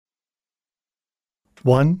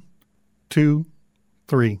1, 2,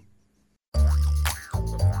 3.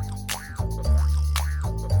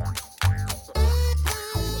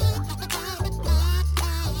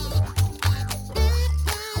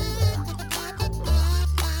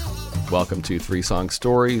 Welcome to Three Song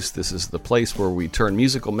Stories. This is the place where we turn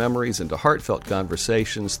musical memories into heartfelt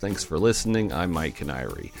conversations. Thanks for listening. I'm Mike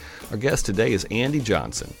Canary. Our guest today is Andy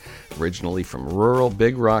Johnson, originally from rural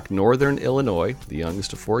Big Rock, northern Illinois, the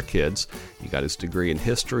youngest of 4 kids. He got his degree in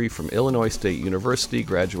history from Illinois State University,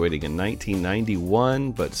 graduating in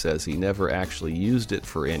 1991, but says he never actually used it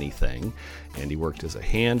for anything. And he worked as a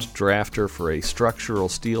hand drafter for a structural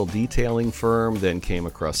steel detailing firm, then came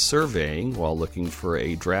across surveying while looking for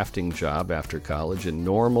a drafting job after college in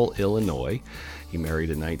Normal, Illinois. He married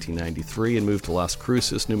in 1993 and moved to Las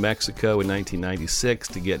Cruces, New Mexico in 1996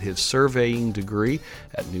 to get his surveying degree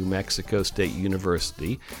at New Mexico State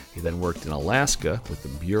University. He then worked in Alaska with the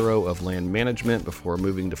Bureau of Land Management before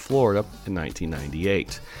moving to Florida in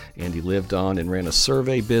 1998. Andy lived on and ran a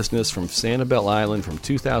survey business from Sanibel Island from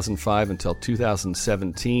 2005 until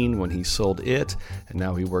 2017 when he sold it, and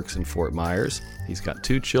now he works in Fort Myers. He's got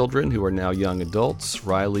 2 children who are now young adults,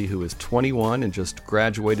 Riley, who is 21 and just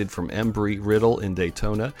graduated from Embry-Riddle in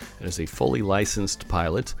Daytona and is a fully licensed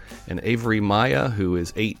pilot, and Avery Maya, who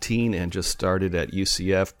is 18 and just started at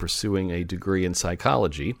UCF pursuing a degree in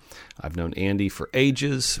psychology. I've known Andy for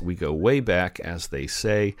ages. We go way back, as they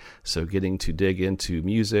say, so getting to dig into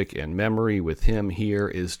music and memory with him here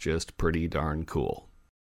is just pretty darn cool.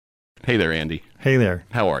 Hey there, Andy. Hey there.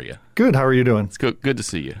 How are you? Good. How are you doing? It's good to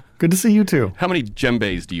see you. Good to see you too. How many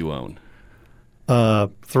djembes do you own?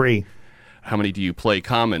 3. How many do you play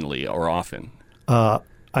commonly or often? I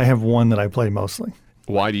have one that I play mostly.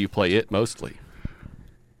 Why do you play it mostly?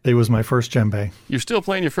 It was my first djembe. You're still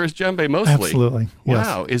playing your first djembe mostly? Absolutely. Yes.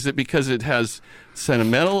 Wow. Is it because it has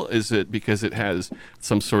sentimental? Is it because it has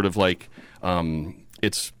some sort of like,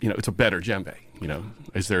 it's a better djembe?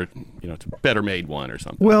 Is there, it's a better made one or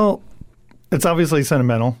something? Well, it's obviously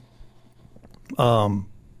sentimental.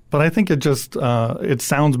 But I think it just, it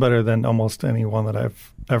sounds better than almost any one that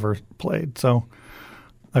I've ever played. So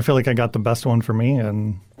I feel like I got the best one for me.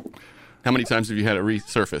 And how many times have you had it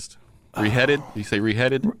resurfaced? Reheaded? You say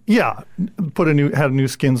reheaded? Yeah. Had new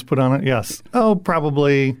skins put on it. Yes. Oh,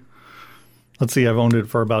 probably. Let's see. I've owned it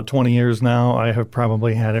for about 20 years now. I have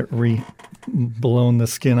probably had it blown the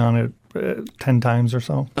skin on it 10 times or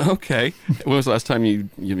so. Okay. When was the last time you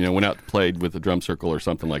went out and played with a drum circle or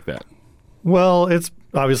something like that? Well, it's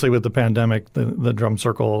obviously with the pandemic, the drum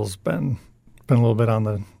circle's been a little bit on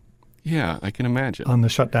the I can imagine on the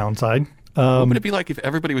shutdown side. What would it be like if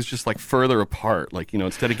everybody was just like further apart, like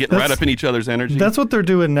instead of getting right up in each other's energy? That's what they're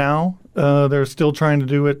doing now. They're still trying to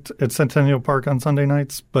do it at Centennial Park on Sunday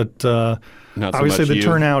nights, but obviously the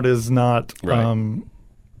turnout is not. Right.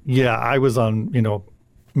 I was on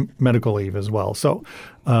medical leave as well, so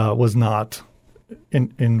was not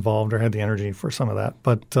involved or had the energy for some of that.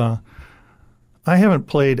 But I haven't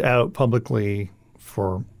played out publicly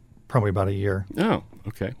for probably about a year. Oh,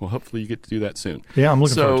 okay. Well, hopefully you get to do that soon. Yeah, I'm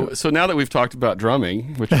looking forward to it. So now that we've talked about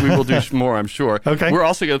drumming, which we will do more, I'm sure, okay. We're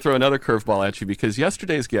also going to throw another curveball at you because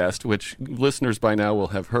yesterday's guest, which listeners by now will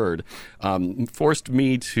have heard, forced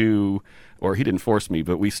me to, or he didn't force me,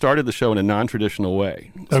 but we started the show in a non-traditional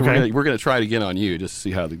way. So okay. we're going to try it again on you just to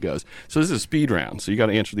see how it goes. So this is a speed round, so you got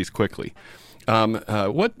to answer these quickly.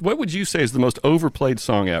 What would you say is the most overplayed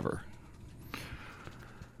song ever?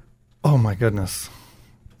 Oh, my goodness.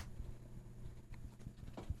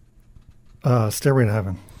 Stairway to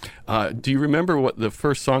Heaven. Do you remember what the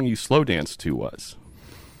first song you slow danced to was?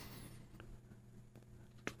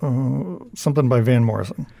 Something by Van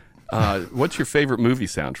Morrison. What's your favorite movie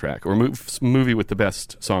soundtrack or movie with the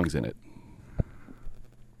best songs in it?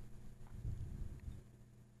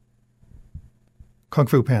 Kung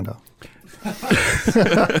Fu Panda.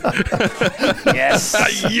 Yes.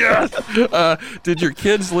 Yes. Did your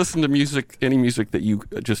kids listen to any music that you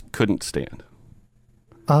just couldn't stand?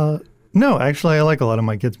 No, actually, I like a lot of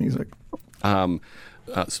my kids' music.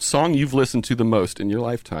 Song you've listened to the most in your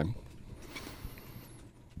lifetime?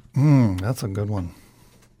 That's a good one.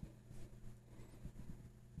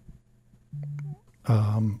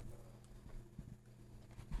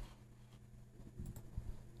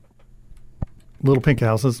 Little Pink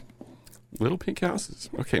Houses. Little Pink Houses.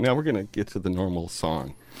 Okay, now we're going to get to the normal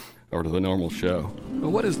song, or to the normal show. Well,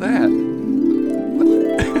 what is that?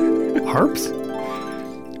 Harps?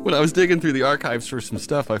 When I was digging through the archives for some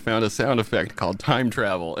stuff, I found a sound effect called time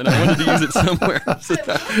travel, and I wanted to use it somewhere.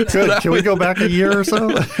 Good. Can we go back a year or so?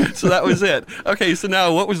 So that was it. Okay, so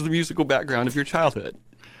now what was the musical background of your childhood?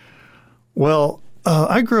 Well,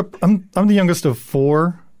 I grew up. I'm the youngest of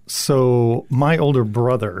four, so my older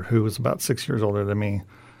brother, who was about 6 years older than me,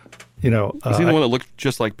 Is he the one that looked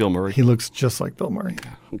just like Bill Murray? He looks just like Bill Murray.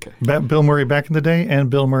 Okay. Bill Murray back in the day and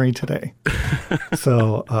Bill Murray today.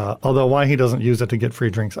 So, although why he doesn't use it to get free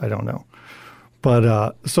drinks, I don't know.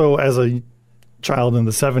 But so as a child in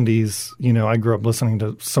the 70s, I grew up listening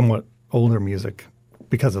to somewhat older music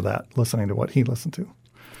because of that, listening to what he listened to.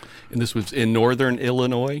 And this was in northern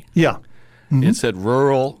Illinois? Yeah. Mm-hmm. It said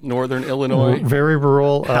rural northern Illinois? Very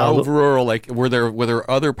rural. How rural? Like, were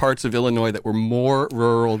there other parts of Illinois that were more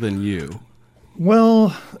rural than you?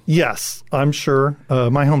 Well, yes, I'm sure.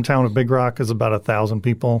 My hometown of Big Rock is about 1,000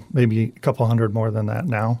 people, maybe a couple hundred more than that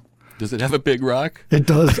now. Does it have a big rock? It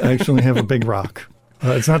does actually have a big rock.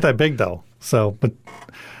 It's not that big, though. So, but,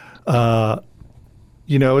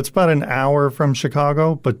 it's about an hour from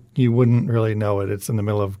Chicago, but you wouldn't really know it. It's in the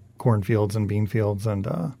middle of cornfields and bean fields, and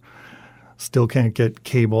still can't get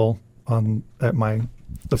cable the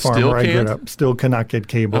farm Still where I can't? grew up. Still cannot get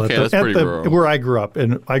cable Okay, that's pretty rural. where I grew up,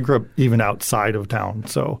 and I grew up even outside of town.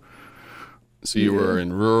 So you were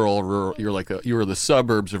in rural. You were the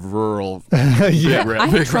suburbs of rural. yeah, I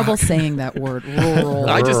have trouble saying that word, rural.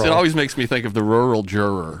 It always makes me think of the rural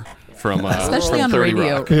juror from Especially from on 30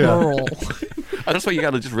 radio, Rock. rural. That's why you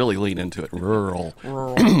got to just really lean into it. Rural.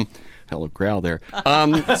 Hell of growl there.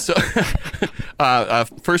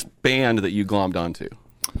 First band that you glommed onto.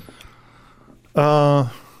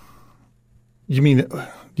 you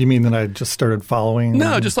mean that I just started following?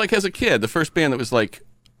 No, just like as a kid, the first band that was like,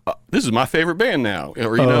 this is my favorite band now,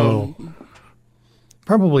 or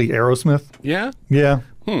probably Aerosmith. Yeah. Yeah.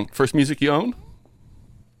 First music you owned?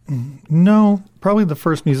 No, probably the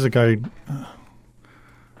first music I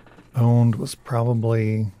owned was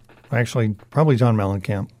probably John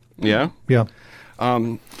Mellencamp. Yeah. Yeah.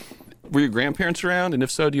 Were your grandparents around? And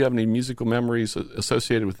if so, do you have any musical memories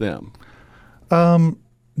associated with them?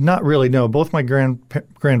 Not really, no. Both my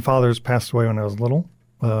grandfathers passed away when I was little.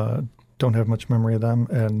 Don't have much memory of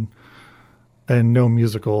them, and no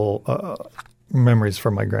musical memories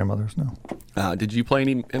from my grandmothers, no. Did you play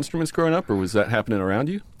any instruments growing up, or was that happening around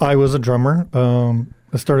you? I was a drummer.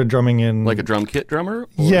 I started drumming in... Like a drum kit drummer? Or?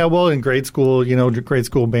 Yeah, well, in grade school, grade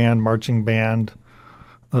school band, marching band,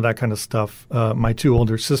 that kind of stuff. My two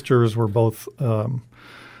older sisters were both,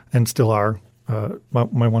 and still are.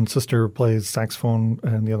 My one sister plays saxophone,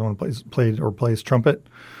 and the other one plays trumpet.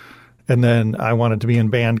 And then I wanted to be in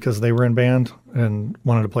band because they were in band and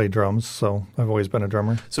wanted to play drums. So I've always been a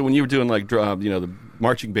drummer. So when you were doing the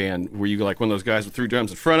marching band, were you like one of those guys with three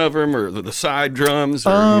drums in front of him, or the side drums,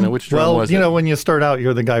 or which drum was it? Well, when you start out,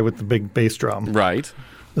 you're the guy with the big bass drum, right?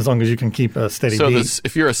 As long as you can keep a steady beat. So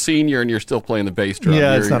if you're a senior and you're still playing the bass drum,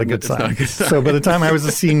 it's not a good sign. So by the time I was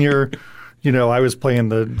a senior, I was playing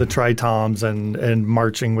the tri-toms and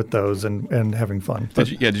marching with those and having fun. Did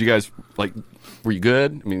you guys were you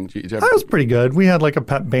good? I mean, I was pretty good. We had like a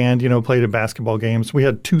pep band, played at basketball games. We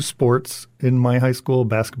had two sports in my high school,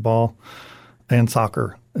 basketball and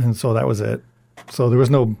soccer. And so that was it. So there was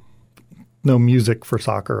no music for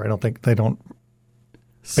soccer. I don't think they don't.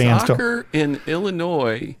 Soccer in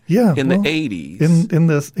Illinois in the 80s. In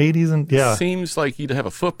the 80s and yeah. Seems like you'd have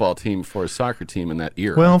a football team for a soccer team in that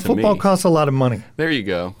era. Well, football costs a lot of money. There you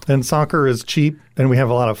go. And soccer is cheap, and we have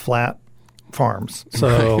a lot of flat farms.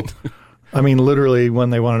 So, right. I mean, literally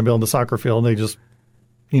when they wanted to build the soccer field, they just,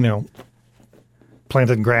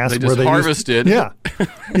 planted grass. They just harvested. Yeah.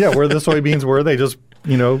 Where the soybeans were, they just,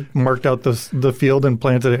 marked out the field and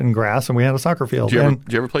planted it in grass, and we had a soccer field. Did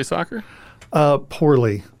you ever play soccer?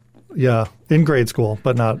 Poorly. Yeah, in grade school,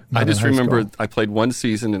 but not I just in high remember school. I played one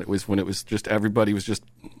season, and it was when it was just everybody was just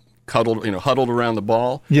huddled around the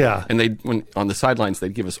ball. Yeah. And on the sidelines,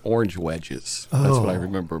 they'd give us orange wedges. That's what I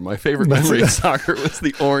remember. My favorite memory of soccer was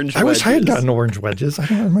the orange wedges. I wish I had gotten orange wedges. I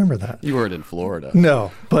don't remember that. You weren't in Florida.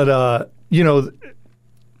 No, but,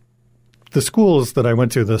 the schools that I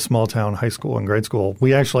went to, the small town high school and grade school,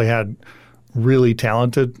 we actually had really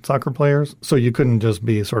talented soccer players. So you couldn't just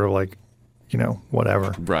be sort of like,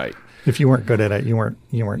 whatever. Right. If you weren't good at it, you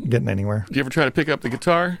weren't getting anywhere. Do you ever try to pick up the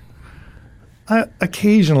guitar?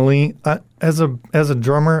 Occasionally, as a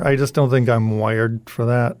drummer, I just don't think I'm wired for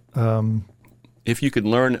that. If you could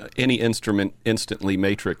learn any instrument instantly,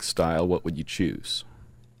 Matrix style, what would you choose?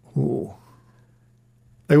 Ooh,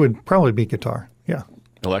 it would probably be guitar. Yeah,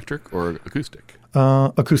 electric or acoustic?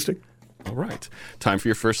 Acoustic. All right. Time for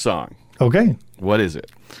your first song. Okay. What is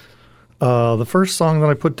it? The first song that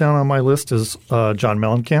I put down on my list is John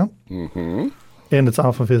Mellencamp. Mm-hmm. And it's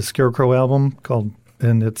off of his Scarecrow album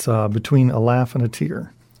and it's Between a Laugh and a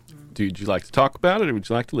Tear. Would you like to talk about it, or would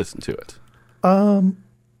you like to listen to it?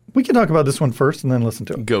 we can talk about this one first and then listen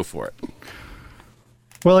to it. Go for it.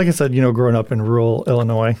 Well, like I said, growing up in rural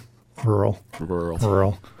Illinois, rural.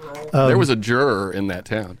 There was a juror in that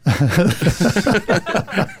town.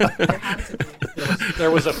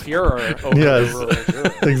 There was a furor over Yes, the rural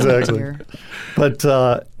juror. exactly. Dear. But,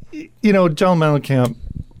 John Mellencamp,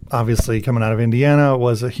 obviously coming out of Indiana,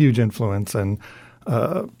 was a huge influence. And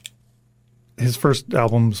his first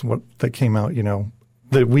albums that came out, that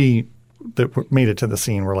made it to the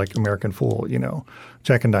scene were like American Fool,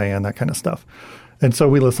 Jack and Diane, that kind of stuff. And so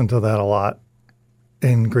we listened to that a lot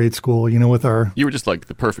in grade school, with our... You were just like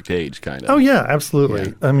the perfect age, kind of. Oh, yeah, absolutely.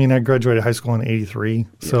 Yeah. I mean, I graduated high school in 83.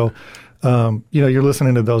 So, you're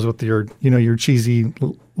listening to those with your cheesy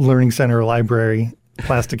Learning Center library,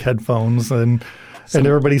 plastic headphones, and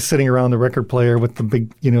everybody's sitting around the record player with the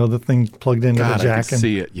big, the thing plugged into God, the jack. I can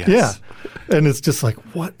see it, yes. Yeah. And it's just like,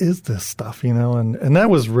 what is this stuff, And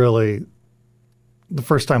that was really the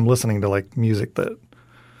first time listening to, like, music that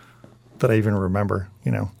I even remember,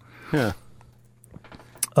 Yeah.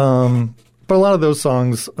 But a lot of those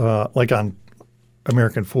songs, like on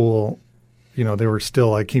American Fool, they were still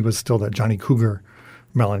like, he was still that Johnny Cougar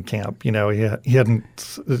Mellencamp. He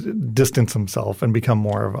hadn't distanced himself and become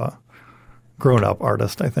more of a grown-up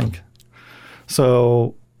artist, I think.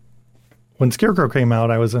 So when Scarecrow came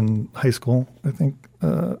out, I was in high school, I think,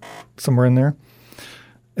 somewhere in there.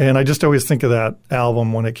 And I just always think of that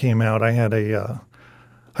album when it came out. I had a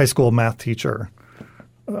high school math teacher.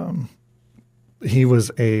 He was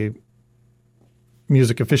a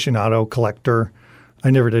music aficionado, collector.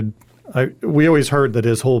 We always heard that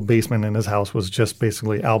his whole basement in his house was just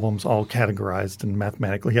basically albums all categorized and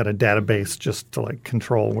mathematically. He had a database just to like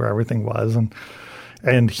control where everything was.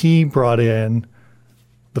 And he brought in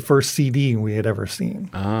the first CD we had ever seen.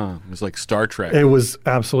 Ah, it was like Star Trek. It was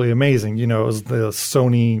absolutely amazing. It was the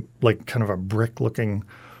Sony, like kind of a brick looking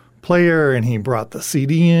player, and he brought the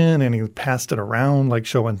CD in and he passed it around like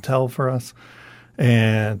show and tell for us.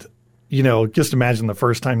 And, just imagine the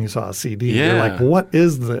first time you saw a CD. Yeah. You're like, what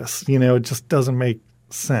is this? It just doesn't make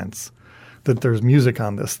sense that there's music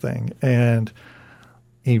on this thing. And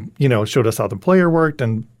he, showed us how the player worked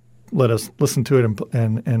and let us listen to it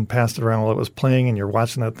and passed it around while it was playing. And you're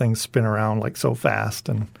watching that thing spin around like so fast.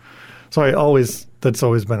 And so that's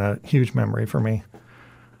always been a huge memory for me.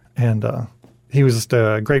 And he was just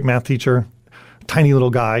a great math teacher, tiny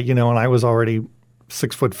little guy, and I was already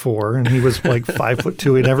 6'4", and he was like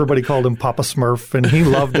 5'2", and everybody called him Papa Smurf, and he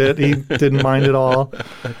loved it. He didn't mind at all,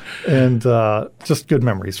 and just good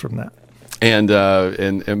memories from that. And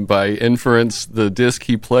by inference, the disc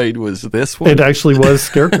he played was this one? It actually was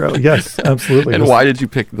Scarecrow. Yes, absolutely. And why did you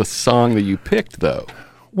pick the song that you picked, though?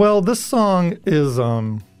 Well, this song is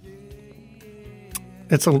like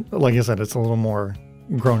I said, it's a little more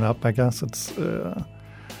grown up, I guess. It's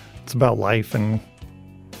about life and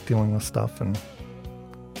dealing with stuff and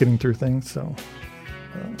getting through things. So,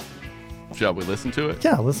 shall we listen to it?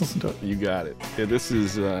 Yeah, let's listen to it. You got it. Yeah, this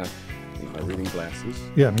is my reading glasses.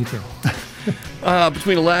 Yeah, me too.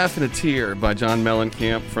 Between a Laugh and a Tear by John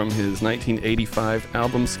Mellencamp from his 1985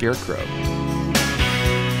 album Scarecrow.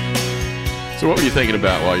 So what were you thinking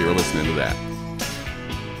about while you were listening to that?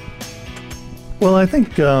 Well, I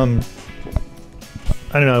think, I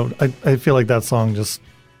don't know, I feel like that song just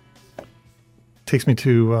takes me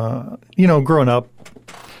to, growing up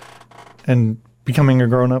and becoming a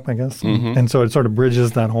grown-up, I guess. Mm-hmm. And so it sort of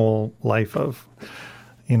bridges that whole life of,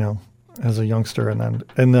 as a youngster.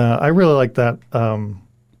 And I really like that.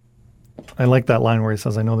 I like that line where he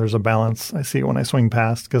says, I know there's a balance. I see it when I swing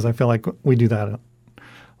past, because I feel like we do that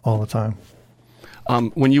all the time.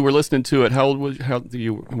 When you were listening to it, how old would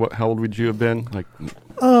you have been? Like,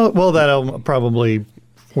 well, that album, probably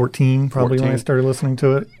 14, probably 14? when I started listening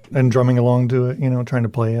to it and drumming along to it, trying to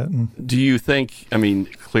play it. And do you think,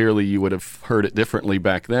 clearly you would have heard it differently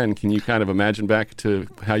back then. Can you kind of imagine back to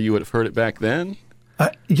how you would have heard it back then?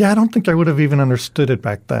 I don't think I would have even understood it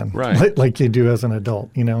back then. Right. Like you do as an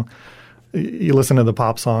adult, You listen to the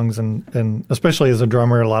pop songs and especially as a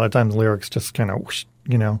drummer, a lot of times lyrics just kind of,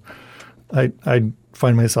 I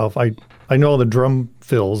find myself, I know all the drum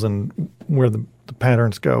fills and where the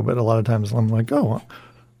patterns go, but a lot of times I'm like, oh,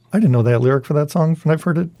 I didn't know that lyric for that song, and I've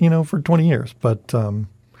heard it, for 20 years. But I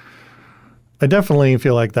definitely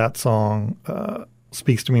feel like that song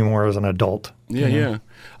speaks to me more as an adult. Yeah.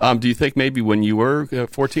 Do you think maybe when you were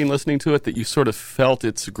 14 listening to it that you sort of felt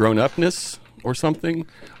its grown-upness or something?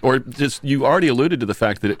 Or just, you already alluded to the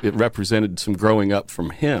fact that it represented some growing up from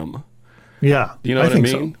him. Yeah. Do you know what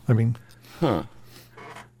I mean? So. Huh.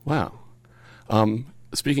 Wow.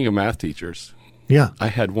 Speaking of math teachers, yeah, I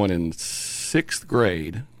had one in 6th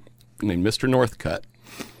grade named Mr. Northcutt.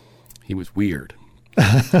 He was weird.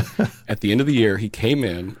 At the end of the year, he came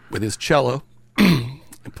in with his cello and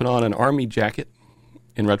put on an army jacket.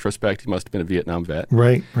 In retrospect, he must have been a Vietnam vet.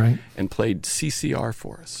 Right. And played CCR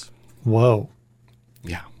for us. Whoa.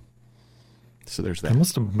 Yeah. So there's That that.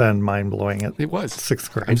 must have been mind-blowing at It was.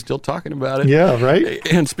 6th grade. I'm still talking about it. Yeah, right?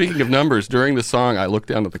 And speaking of numbers, during the song, I looked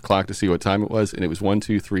down at the clock to see what time it was, and it was 1,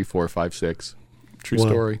 2, 3, 4, 5, 6. True Whoa.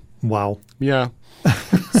 story. Wow. Yeah.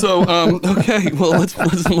 So okay, well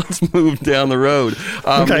let's move down the road.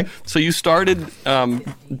 Okay. So you started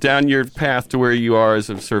down your path to where you are as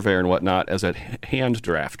a surveyor and whatnot as a hand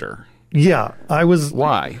drafter. Yeah, I was.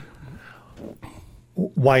 Why?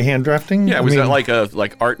 Why hand drafting? Yeah, I was mean, that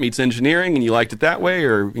like art meets engineering, and you liked it that way,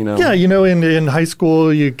 or you know? Yeah, in high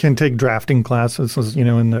school you can take drafting classes. This was,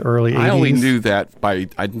 in the early 80s. I only knew that I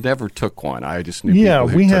never took one. I just knew. Yeah, people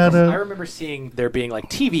who we took had them. I remember seeing there being like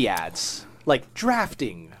TV ads, like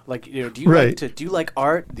drafting. Like, do you Right. do you like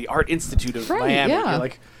art? The Art Institute of Right, Miami. yeah. You're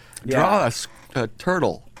like, Draw a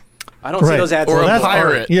turtle. I don't see Right. those ads. Or a anymore. that's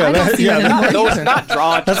pirate. art. Yeah, I don't see that Not anymore those, either. not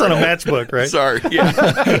drawn. that's on a matchbook, right? Sorry.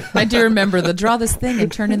 Yeah. I do remember the draw this thing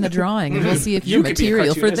and turn in the drawing, and we'll see if You you're could be a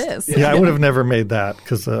material for cartoonist. this. Yeah, I would have never made that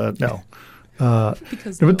because no.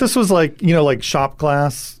 Because But this was like like shop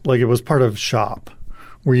class. Like it was part of shop,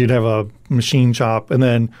 where you'd have a machine shop, and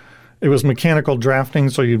then it was mechanical drafting.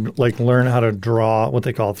 So you'd like learn how to draw what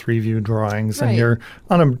they call 3-view drawings, and Right. you're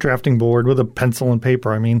on a drafting board with a pencil and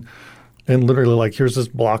paper. I mean, and literally like here's this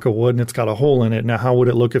block of wood, and it's got a hole in it. Now, how would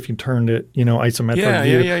it look if you turned it, isometric Yeah,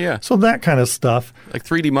 view? yeah. So that kind of stuff. Like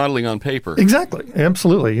 3D modeling on paper. Exactly,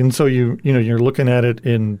 absolutely. And so you're looking at it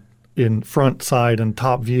in front, side, and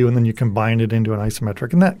top view, and then you combine it into an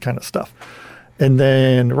isometric and that kind of stuff. And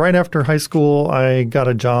then right after high school, I got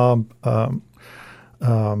a job.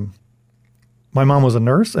 My mom was a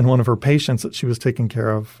nurse, and one of her patients that she was taking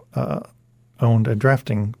care of owned a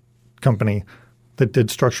drafting company that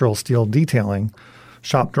did structural steel detailing,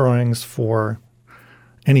 shop drawings for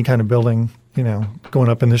any kind of building, going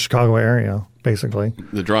up in the Chicago area, basically.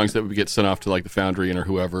 The drawings that would get sent off to like the foundry or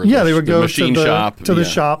whoever. Yeah, the, they would the go machine to the shop. to the Yeah.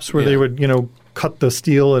 shops where Yeah. they would, cut the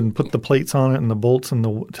steel and put the plates on it and the bolts and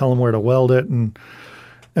tell them where to weld it and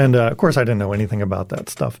of course I didn't know anything about that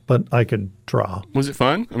stuff, but I could draw. Was it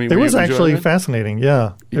fun? I mean, It were was you enjoying actually it? fascinating.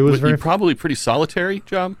 Yeah, it was very. probably pretty solitary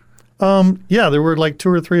job. Yeah, there were like 2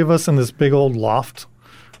 or 3 of us in this big old loft,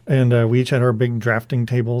 and we each had our big drafting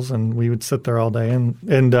tables, and we would sit there all day and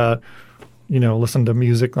listen to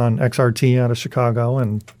music on XRT out of Chicago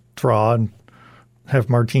and draw and have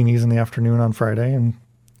martinis in the afternoon on Friday, and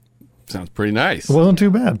Sounds pretty nice. it wasn't too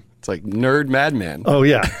bad. It's like nerd madman. Oh,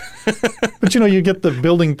 yeah. But, you get the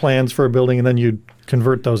building plans for a building, and then you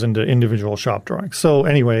convert those into individual shop drawings. So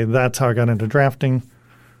anyway, that's how I got into drafting,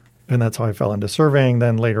 and that's how I fell into surveying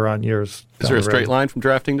then later on years. Is there a straight line from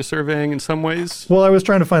drafting to surveying in some ways? Well, I was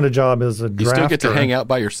trying to find a job as a drafter. You still get to hang out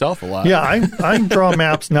by yourself a lot. Yeah, I draw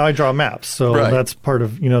maps. Now I draw maps. So Right. that's part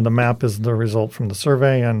of, the map is the result from the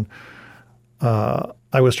survey. And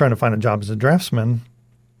I was trying to find a job as a draftsman.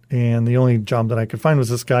 And the only job that I could find was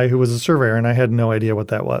this guy who was a surveyor, and I had no idea what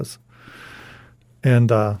that was.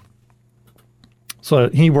 And so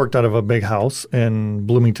he worked out of a big house in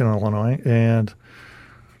Bloomington, Illinois. And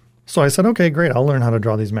so I said, okay, great. I'll learn how to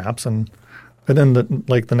draw these maps. And then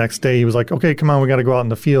the next day he was like, okay, come on, we got to go out in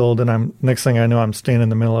the field. And next thing I know, I'm standing in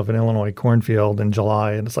the middle of an Illinois cornfield in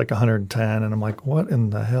July, and it's like 110. And I'm like, what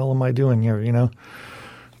in the hell am I doing here?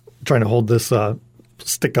 Trying to hold this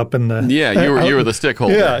stick up in the Yeah, you were the stick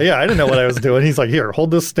holder. Yeah, I didn't know what I was doing. He's like, here,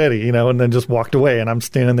 hold this steady, and then just walked away, and I'm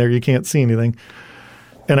standing there, you can't see anything.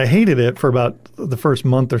 And I hated it for about the first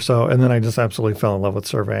month or so, and then I just absolutely fell in love with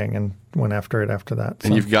surveying and went after it after that.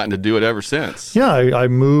 And you've gotten to do it ever since. Yeah, I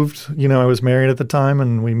moved, I was married at the time,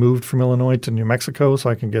 and we moved from Illinois to New Mexico so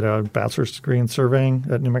I could get a bachelor's degree in surveying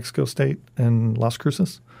at New Mexico State in Las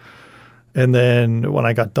Cruces. And then when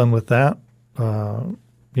I got done with that,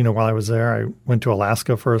 while I was there, I went to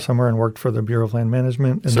Alaska for a summer and worked for the Bureau of Land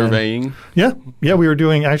Management. And Surveying. Then, yeah, we were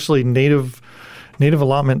doing actually native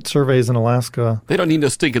allotment surveys in Alaska. They don't need no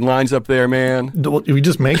stinking lines up there, man. We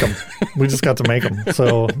just make them. We just got to make them.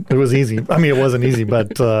 So it was easy. I mean, it wasn't easy, but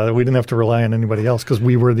we didn't have to rely on anybody else because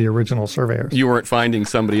we were the original surveyors. You weren't finding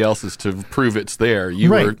somebody else's to prove it's there. You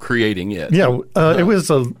Right. were creating it. Yeah, it was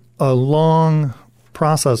a long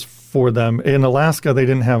process for them. In Alaska, they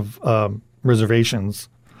didn't have reservations.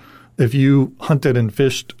 If you hunted and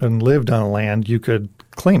fished and lived on a land, you could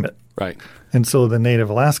claim it. Right. And so the Native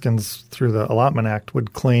Alaskans, through the Allotment Act,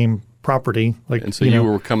 would claim property. Like, And so you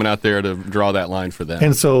were coming out there to draw that line for them.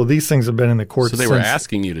 And so these things have been in the courts. So they were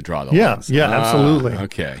asking you to draw the Yeah, lines. yeah, absolutely.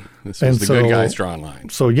 Okay. This was And the good guys drawing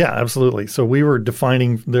lines. So yeah, absolutely. So we were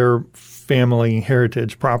defining their family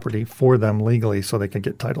heritage property for them legally so they could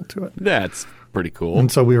get title to it. That's pretty cool.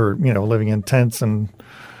 And so we were, living in tents and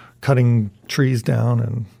cutting trees down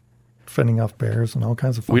and fending off bears and all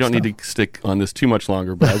kinds of fun We don't stuff. need to stick on this too much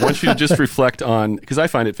longer, but I want you to just reflect on, because I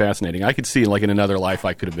find it fascinating. I could see, like, in another life,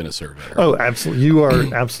 I could have been a surveyor. Oh, absolutely. You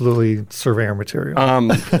are absolutely surveyor material.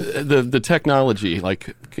 The technology,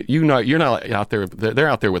 like, you're not out there. They're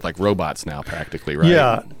out there with, like, robots now, practically, right?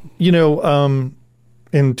 Yeah.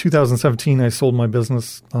 In 2017, I sold my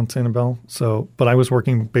business on Sanibel. But I was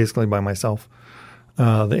working basically by myself.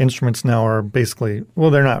 The instruments now are basically,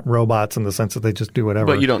 they're not robots in the sense that they just do whatever.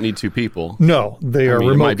 But you don't need two people. No, they are it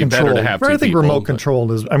remote might be better controlled. to have But two I think people, remote but-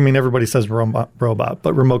 controlled is, everybody says robot,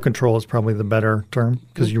 but remote control is probably the better term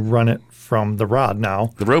because you run it from the rod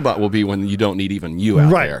now. The robot will be when you don't need even you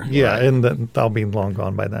out Right. there. Yeah, right? and then I'll be long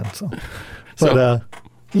gone by then. So, So- but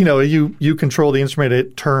you control the instrument.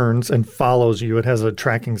 It turns and follows you. It has a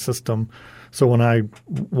tracking system. So when I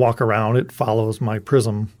walk around, it follows my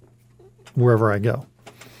prism wherever I go.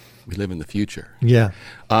 We live in the future. Yeah.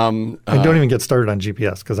 And don't even get started on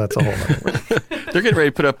GPS because that's a whole other world. They're getting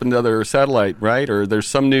ready to put up another satellite, right? Or there's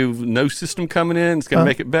some new system coming in. It's going to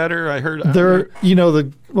make it better. I heard.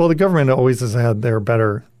 The government always has had their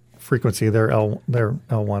better frequency, their L1,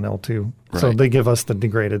 L2. So Right. they give us the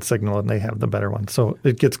degraded signal and they have the better one. So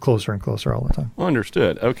it gets closer and closer all the time.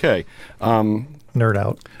 Understood. Okay. Nerd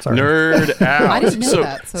out. Sorry. Nerd out. I didn't know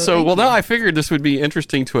that, so thank well, you. now I figured this would be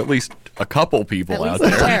interesting to at least a couple people At out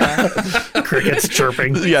least there. there. Crickets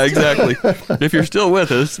chirping. Yeah, exactly. If you're still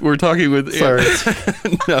with us, we're talking with. Sorry.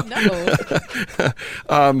 No.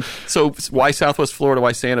 So why Southwest Florida?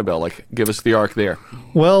 Why Sanibel? Like, give us the arc there.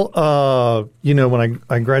 Well, when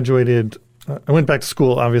I graduated, I went back to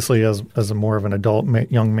school, obviously, as a more of an adult,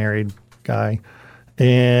 young married guy.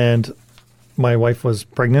 And my wife was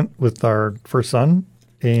pregnant with our first son,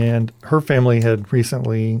 and her family had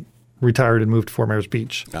recently retired and moved to Fort Myers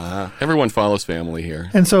Beach. Everyone follows family here.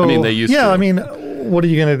 And so, they used to. yeah, what are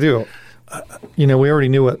you going to do? We already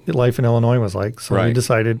knew what life in Illinois was like. So we Right.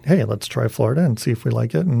 decided, hey, let's try Florida and see if we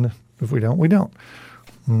like it. And if we don't, we don't.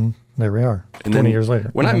 And there we are, And 20 then years later.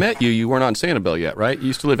 When I Yeah. met you, you weren't on Sanibel yet, right? You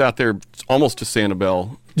used to live out there almost to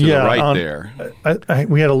Sanibel to the right there.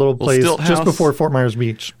 We had a little place Stilt just House? before Fort Myers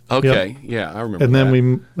Beach. Okay. Yep. Yeah, I remember And that. then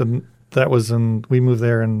we moved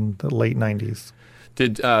there in the late 90s.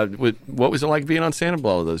 What was it like being on Sanibel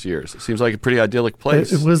all those years? It seems like a pretty idyllic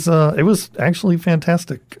place. It was actually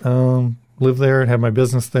fantastic. Lived there and had my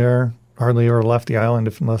business there. Hardly ever left the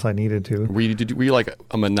island unless I needed to. Were you like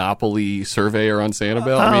a monopoly surveyor on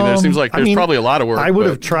Sanibel? It seems like there's probably a lot of work. I would but-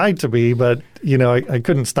 have tried to be, but I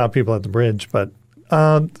couldn't stop people at the bridge. But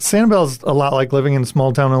Sanibel's a lot like living in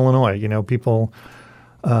small town Illinois. People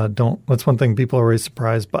don't. That's one thing people are always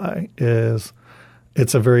surprised by is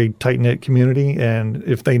it's a very tight knit community, and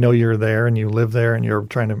if they know you're there and you live there and you're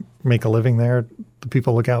trying to make a living there, the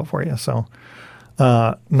people look out for you. So,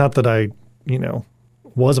 not that I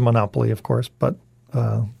was a monopoly, of course, but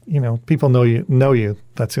people know you.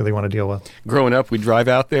 That's who they want to deal with. Growing up, we'd drive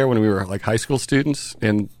out there when we were like high school students,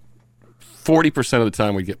 and 40% of the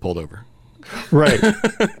time we'd get pulled over. Right.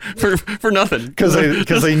 for nothing Because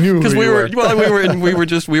they knew who we you were. Well,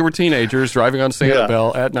 we were teenagers driving on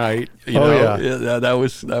Sanibel at night. Yeah. That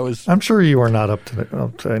was I'm sure you are not up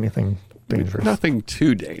to anything dangerous. nothing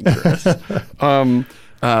too dangerous.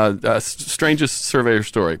 Strangest surveyor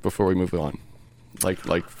story before we move on.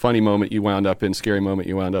 Like funny moment you wound up in, scary moment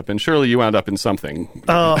you wound up in. Surely you wound up in something.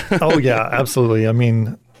 Oh yeah, absolutely.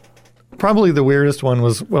 Probably the weirdest one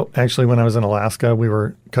was, actually when I was in Alaska, we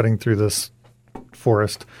were cutting through this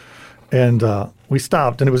forest and we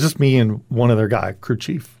stopped and it was just me and one other guy, crew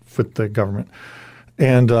chief with the government.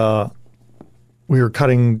 And we were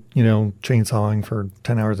cutting, chainsawing for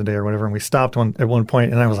 10 hours a day or whatever. And we stopped at one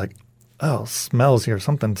point and I was like, oh, smells here.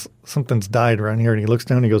 Something's died around here. And he looks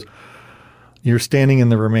down and he goes, you're standing in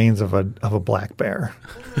the remains of a black bear,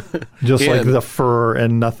 just like the fur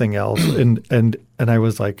and nothing else. And I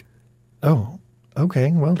was like, oh,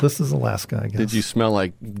 okay. Well, this is Alaska, I guess. Did you smell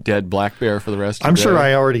like dead black bear for the rest of I'm the day? sure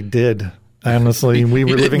I already did. Honestly, we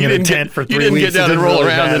were living in a tent for 3 weeks. You didn't get down It and roll really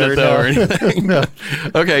around in it, matter, though, or no. anything. No.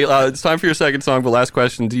 Okay, it's time for your second song, but last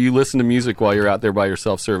question. Do you listen to music while you're out there by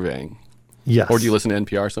yourself surveying? Yes. Or do you listen to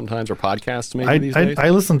NPR sometimes, or podcasts maybe these days?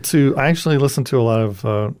 I actually listen to a lot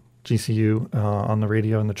of GCU on the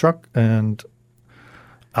radio in the truck, and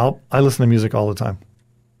I listen to music all the time.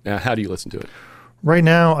 How do you listen to it? Right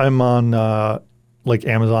now, I'm on like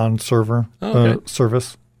Amazon server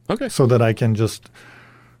service, Okay. so that I can just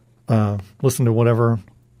listen to whatever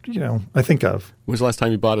I think of. When was the last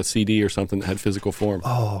time you bought a CD or something that had physical form?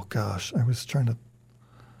 Oh gosh, I was talking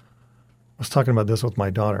about this with my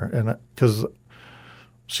daughter, and because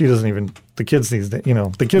she doesn't even the kids these days,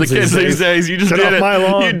 the kids these days, you just get did off it. my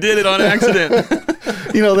lawn. You did it on accident.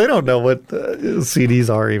 They don't know what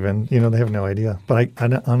CDs are even. They have no idea. But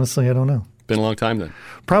I honestly, I don't know. Been a long time then.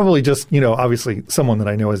 Probably just, obviously someone that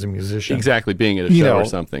I know as a musician. Exactly, being at a show or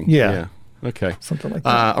something. Yeah. Okay. Something like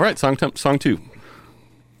that. All right, song 2.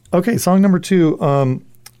 Okay, song number 2.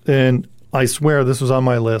 And I swear this was on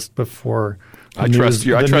my list before. I trust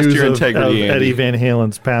your integrity, of Eddie Van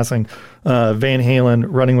Halen's passing. Van Halen,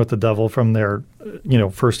 Running with the Devil, from their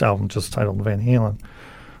first album, just titled Van Halen.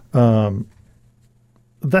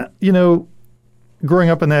 That growing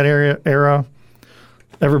up in that era,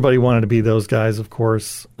 everybody wanted to be those guys, of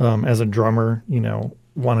course. As a drummer,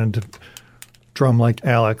 wanted to drum like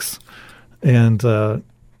Alex. And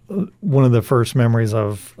one of the first memories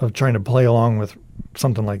of trying to play along with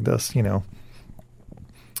something like this,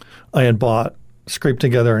 I had scraped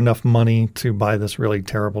together enough money to buy this really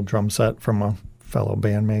terrible drum set from a fellow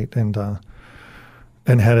bandmate,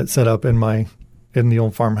 and had it set up in the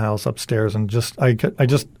old farmhouse upstairs, and I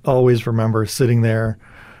just always remember sitting there,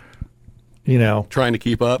 trying to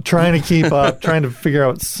keep up, trying to figure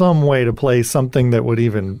out some way to play something that would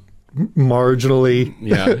even marginally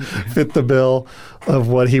fit the bill of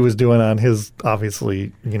what he was doing on his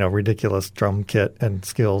obviously ridiculous drum kit and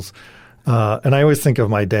skills. And I always think of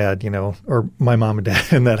my dad, or my mom and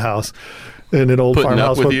dad in that house, in an old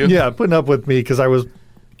farmhouse. Putting up with you? Yeah, putting up with me because I was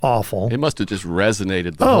awful. It must have just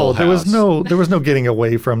resonated the whole house. There was no getting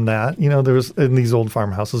away from that. There was, in these old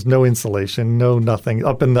farmhouses, no insulation, no nothing.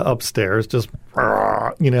 Up in the upstairs, just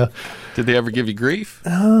Did they ever give you grief?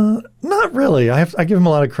 Not really. I give them a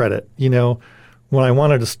lot of credit. When I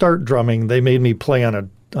wanted to start drumming, they made me play on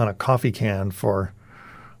a coffee can for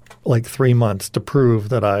like 3 months to prove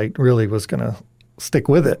that I really was going to stick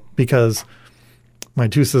with it, because my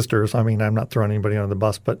two sisters, I'm not throwing anybody under the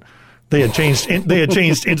bus, but they had changed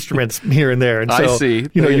instruments here and there. And so, I see.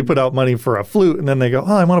 You put out money for a flute, and then they go,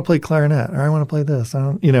 oh, I want to play clarinet, or I want to play this.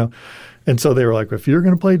 And so they were like, if you're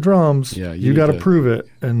going to play drums, you got to prove it.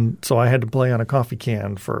 And so I had to play on a coffee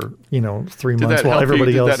can for, 3 months while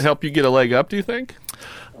everybody else. Did that help you get a leg up, do you think?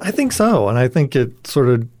 I think so. And I think it sort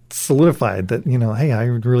of solidified that, hey, I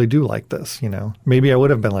really do like this. Maybe I would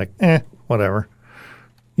have been like, whatever.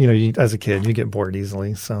 As a kid, you get bored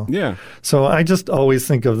easily. So yeah. So I just always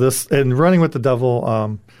think of this, and Running with the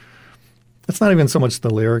Devil. It's not even so much the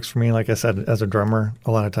lyrics for me. Like I said, as a drummer,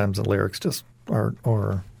 a lot of times the lyrics just are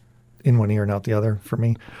in one ear and out the other for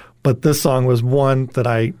me. But this song was one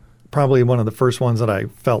that probably one of the first ones that I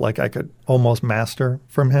felt like I could almost master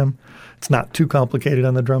from him. It's not too complicated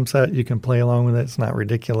on the drum set. You can play along with it. It's not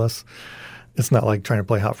ridiculous. It's not like trying to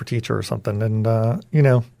play Hot for Teacher or something.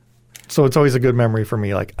 And, so it's always a good memory for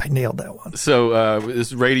me. Like, I nailed that one. So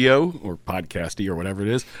this radio or podcasty or whatever it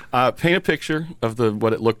is, paint a picture of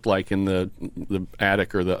what it looked like in the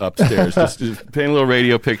attic or the upstairs. just paint a little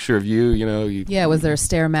radio picture of you. Yeah, was there a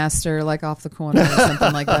Stairmaster like off the corner or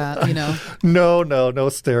something like that? No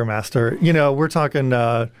Stairmaster. We're talking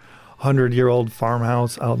 100-year-old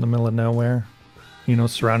farmhouse out in the middle of nowhere.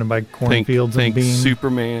 Surrounded by cornfields and beans.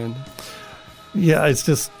 Superman. Yeah, it's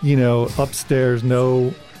just upstairs,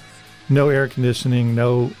 no air conditioning,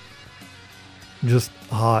 just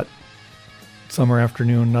hot summer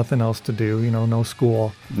afternoon, nothing else to do, no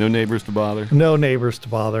school. No neighbors to bother.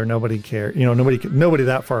 Nobody cared. Nobody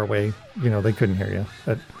that far away, they couldn't hear you.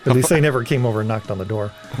 At least they never came over and knocked on the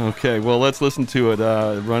door. Okay, well, let's listen to it.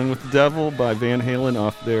 Running with the Devil by Van Halen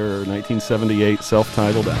off their 1978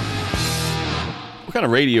 self-titled album. What kind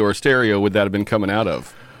of radio or stereo would that have been coming out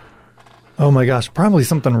of? Oh my gosh, probably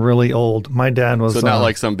something really old. My dad was... So not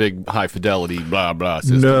like some big high-fidelity blah, blah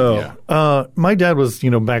system. No. Yeah. My dad was,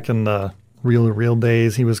 back in the real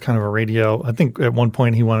days, he was kind of a radio... I think at one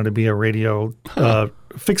point he wanted to be a radio...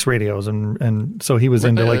 fix radios, and so he was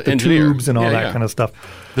into like the engineer. Tubes and all that kind of stuff.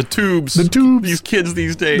 The tubes. These kids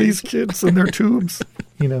these days. These kids and their tubes,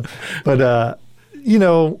 But,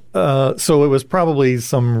 so it was probably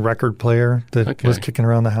some record player that was kicking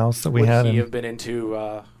around the house that we had. Would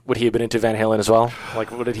he have been into Van Halen as well?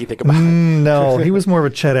 Like, what did he think about it? No, he was more of a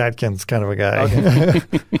Chet Atkins kind of a guy. Okay.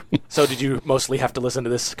 So did you mostly have to listen to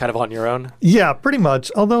this kind of on your own? Yeah, pretty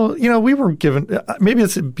much. Although, we were given, maybe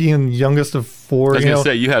it's being youngest of four. I was going to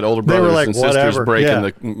say, you had older brothers and sisters breaking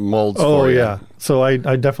the molds for you. Oh, yeah. So I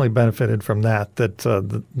definitely benefited from that,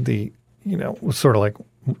 was sort of like,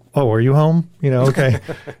 oh, are you home? Okay.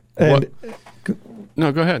 And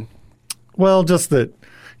No, go ahead. Well, just that,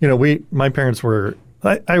 my parents were,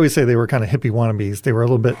 I always say they were kind of hippie wannabes. They were a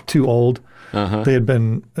little bit too old. Uh-huh. They had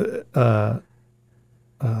been,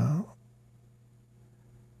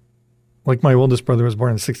 like my oldest brother was born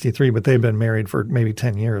in 1963, but they had been married for maybe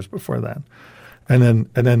 10 years before that. And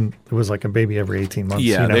then it was like a baby every 18 months.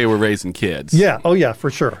 Yeah, they were raising kids. Yeah. Oh, yeah,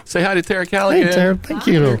 for sure. Say hi to Tara Callaghan. Hey, Tara. Thank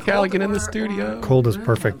you. Tara Callaghan in the studio. Cold is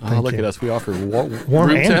perfect. Thank Look you. at us. We offer Warm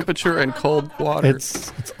room and- temperature and cold water.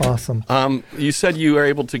 It's awesome. You said you were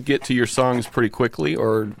able to get to your songs pretty quickly,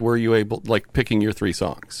 or were you able, like, picking your 3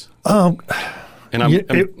 songs? And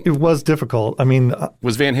It was difficult. I mean,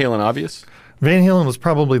 was Van Halen obvious? Van Halen was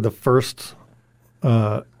probably the first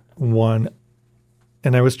one.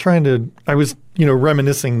 And I was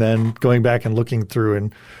reminiscing then, going back and looking through,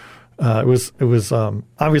 and it was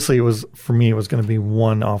obviously for me, it was going to be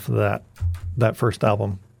one off of that first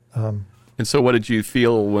album. And so what did you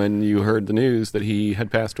feel when you heard the news that he had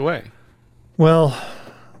passed away? Well,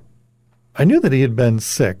 I knew that he had been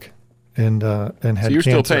sick and had cancer. So you're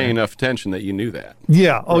still paying enough attention that you knew that.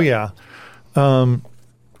 Yeah. Oh, yeah.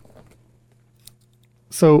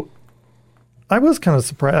 So I was kind of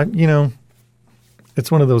surprised. It's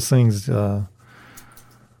one of those things. You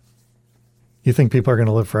think people are going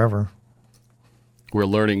to live forever, We're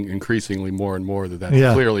learning increasingly more and more that that's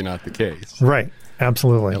Yeah. clearly not the case. right?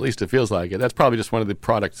 Absolutely. At least it feels like it. That's probably just one of the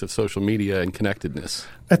products of social media and connectedness.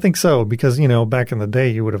 I think so because back in the day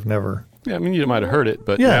you would have never, Yeah, I mean, you might have heard it,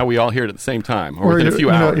 but Yeah. now we all hear it at the same time, or within a few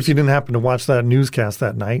hours. if you didn't happen to watch that newscast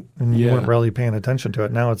that night and you Yeah. weren't really paying attention to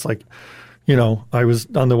it. Now it's like, I was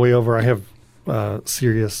on the way over. I have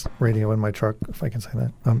Sirius radio in my truck, if I can say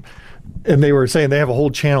that. And they were saying they have a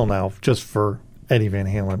whole channel now just for Eddie Van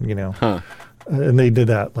Halen. Huh. And they did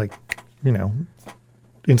that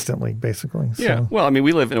instantly, basically. So. Yeah. Well, I mean,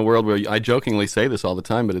 we live in a world where I jokingly say this all the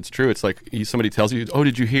time, but it's true. It's like somebody tells you, "Oh,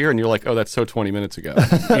 did you hear?" And you're like, "Oh, that's so 20 minutes ago."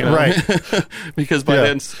 Right. Because by Yeah.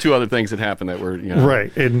 then, 2 other things had happened that were,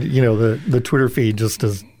 Right. And, the Twitter feed just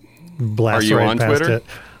is blast Are you right on past Twitter? it.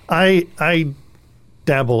 I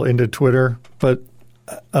dabble into Twitter, but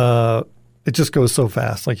it just goes so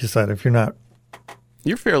fast. Like you said, if you're not,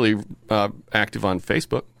 You're fairly active on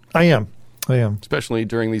Facebook, I am. especially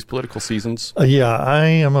during these political seasons. Yeah,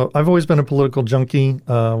 I've always been a political junkie.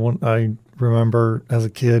 When I remember as a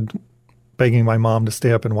kid begging my mom to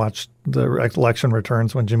stay up and watch the election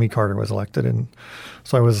returns when Jimmy Carter was elected, and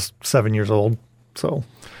so I was 7 years old. So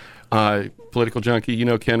Political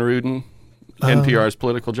junkie, Ken Rudin, NPR's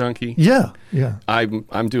political junkie. yeah.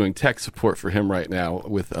 I'm doing tech support for him right now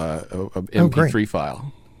with a great. MP3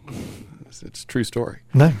 file. It's a true story.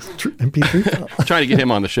 Nice MP3. Trying to get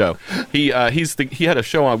him on the show. He had a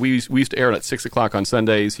show on. We used to air it at 6:00 on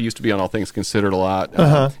Sundays. He used to be on All Things Considered a lot.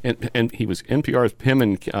 And he was NPR's. Him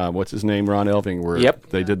and what's his name, Ron Elving.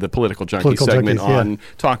 They did the political junkie segment on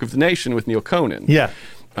Talk of the Nation with Neil Conan. Yeah.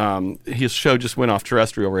 His show just went off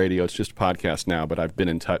terrestrial radio. It's just a podcast now, but I've been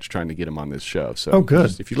in touch trying to get him on this show. So, Oh, good.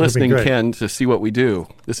 if you're That'd be listening, great. Ken, to see what we do,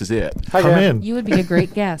 this is it. Come in. You would be a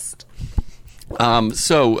great guest.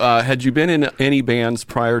 So, had you been in any bands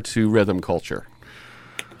prior to Rhythm Culture?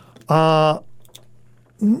 No,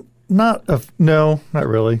 not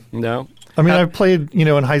really. No? I mean, I've played,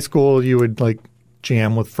 in high school, you would like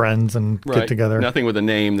jam with friends and get together. Nothing with a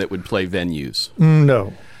name that would play venues.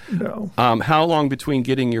 No. How long between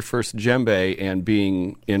getting your first djembe and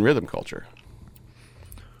being in Rhythm Culture?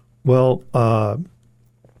 Well,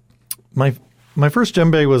 my first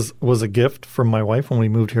djembe was a gift from my wife when we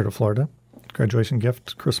moved here to Florida. Graduation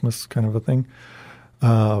gift, Christmas kind of a thing.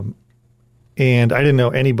 And I didn't know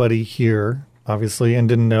anybody here, obviously,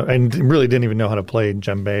 and really didn't even know how to play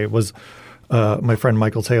djembe. It was my friend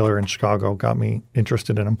Michael Taylor in Chicago got me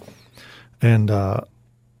interested in him. And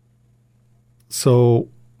so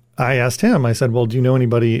I asked him, I said, well, do you know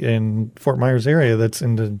anybody in Fort Myers area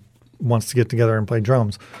wants to get together and play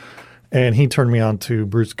drums? And he turned me on to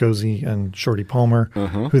Bruce Gozzi and Shorty Palmer,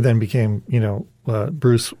 who then became,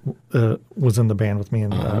 Bruce was in the band with me,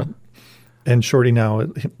 and Shorty now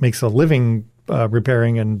makes a living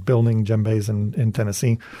repairing and building djembes in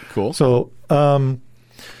Tennessee. Cool. So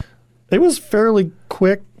it was fairly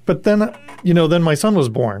quick, but then, then my son was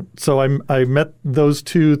born. So I met those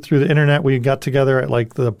two through the internet. We got together at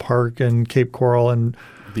like the park in Cape Coral and.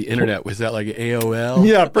 The internet, was that like AOL?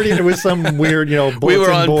 Yeah, it was some weird, bulletin we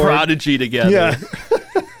were on board. Prodigy together. Yeah.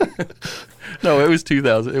 No, it was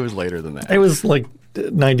 2000. It was later than that. It was like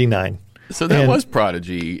 99. So that And was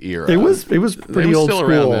Prodigy era. It was pretty old still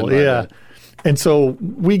around school. then, Yeah. And so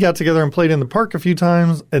we got together and played in the park a few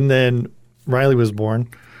times, and then Riley was born.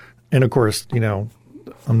 And of course,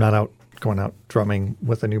 I'm not out going out drumming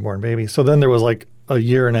with a newborn baby. So then there was like a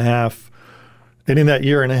year and a half. And in that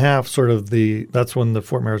year and a half, that's when the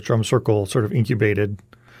Fort Myers Drum Circle sort of incubated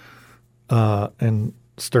and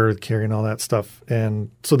started carrying all that stuff. And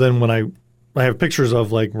so then when I have pictures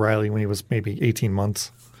of like Riley when he was maybe 18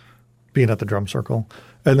 months being at the drum circle.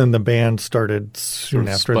 And then the band started soon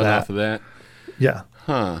after spun that. off of that. Yeah.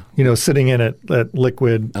 Huh. You know, sitting in at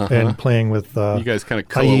Liquid and playing with You guys kind of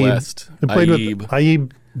coalesced. I played Aib. with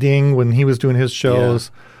Aib Ding when he was doing his shows.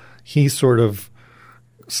 Yeah. He sort of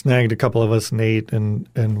snagged a couple of us, Nate and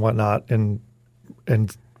whatnot, and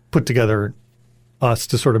put together us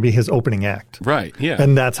to sort of be his opening act. Right, yeah.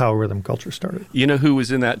 And that's how Rhythm Culture started. You know who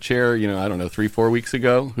was in that chair, I don't know, 3-4 weeks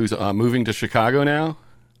ago, who's moving to Chicago now?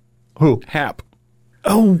 Who? Hap.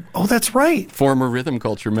 Oh, that's right. Former Rhythm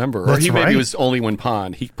Culture member. That's or he maybe right. was only when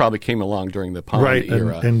Pond. He probably came along during the Pond Right.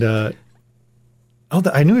 era.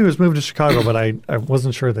 I knew he was moved to Chicago, but I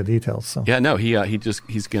wasn't sure of the details. So. Yeah, no,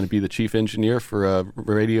 he's going to be the chief engineer for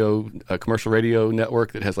a commercial radio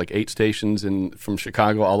network that has like 8 stations from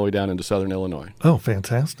Chicago all the way down into Southern Illinois. Oh,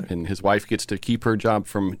 fantastic. And his wife gets to keep her job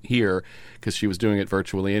from here because she was doing it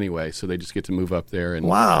virtually anyway. So they just get to move up there. And,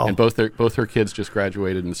 Wow. And both her kids just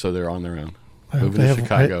graduated, and so they're on their own. I hope Moving they to have,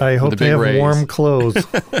 Chicago. I hope with a they big have raise. warm clothes.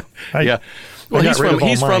 Yeah. Well, got rid of all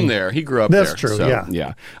he's from mine. there. He grew up That's there. true, So,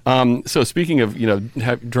 yeah. So speaking of,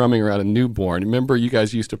 drumming around a newborn, remember you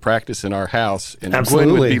guys used to practice in our house, and Gwen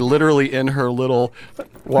Absolutely. would be literally in her little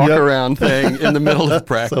walk-around thing in the middle of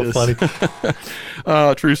practice. So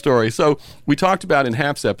funny. True story. So we talked about in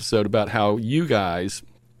Hap's episode about how you guys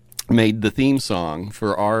made the theme song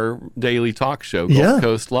for our daily talk show, Gulf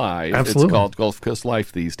Coast Live. Absolutely. It's called Gulf Coast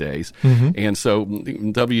Life these days. Mm-hmm. And so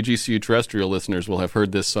WGCU terrestrial listeners will have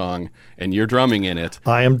heard this song, and you're drumming in it.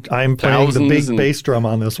 I am playing the Thousands big and- bass drum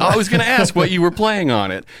on this one. I was going to ask what you were playing on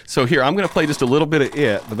it. So here, I'm going to play just a little bit of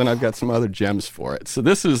it, but then I've got some other gems for it. So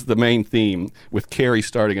this is the main theme with Carrie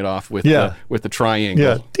starting it off with the triangle.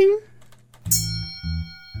 Yeah. Ding.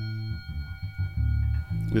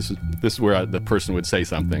 This is where the person would say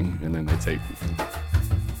something, and then they'd say,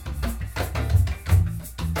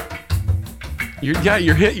 "You're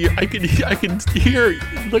hit. I can hear.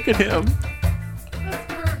 Look at him."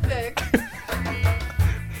 That's perfect.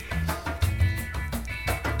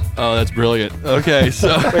 Oh, that's brilliant. Okay,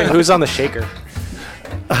 so Wait, who's on the shaker?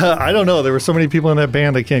 I don't know. There were so many people in that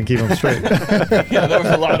band, I can't keep them straight. yeah, there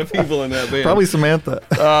was a lot of people in that band. Probably Samantha.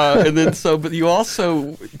 And then but you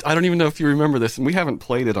also, I don't even know if you remember this, and we haven't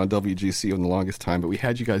played it on WGC in the longest time, but we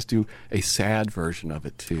had you guys do a sad version of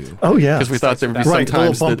it too. Oh, yeah. Because we thought there would be Right,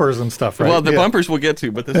 sometimes little bumpers and stuff, right? Well, the Yeah. bumpers we'll get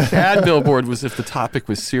to, but the sad billboard was if the topic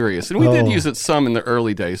was serious. And we did Oh. use it some in the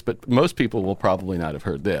early days, but most people will probably not have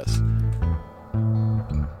heard this.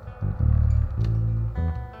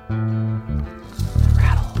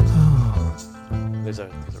 There's a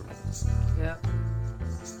Yeah.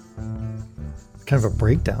 Kind of a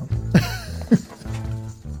breakdown.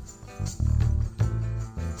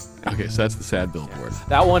 Okay, so that's the sad billboard.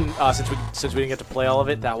 that one. Since we didn't get to play all of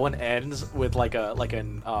it, that one ends with like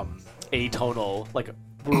an atonal like a.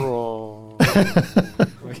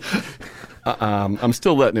 I'm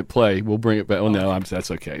still letting it play. We'll bring it back. Oh no,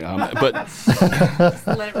 that's okay. But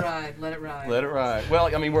Let it ride. Let it ride. let it ride.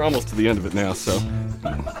 Well, I mean, we're almost to the end of it now, so.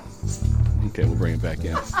 Okay, we'll bring it back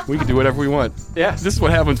in. We can do whatever we want. Yeah. This is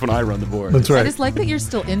what happens when I run the board. That's I right. just like that you're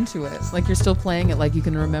still into it. Like you're still playing it like you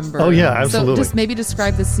can remember. Oh, yeah, absolutely. So just maybe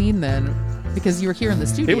describe the scene then, because you were here in the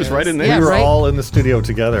studio. It was right in there. Yeah, we were right? all in the studio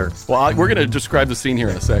together. Well, we're going to describe the scene here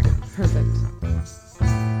in a second. Perfect.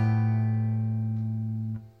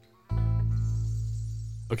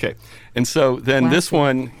 Okay, and so then this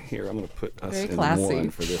Classy. one here, I'm going to put us Very in classy. one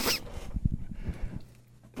for this.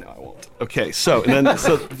 No, I won't. Okay, so then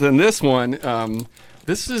this one,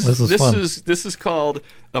 this is fun. is called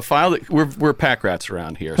a file that we're pack rats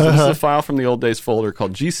around here. So this is a file from the old days folder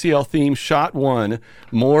called GCL theme shot 1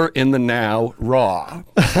 more in the now raw.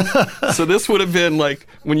 So this would have been like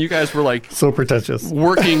when you guys were like So pretentious.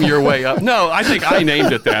 working your way up. No, I think I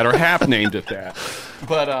named it that or Hap named it that.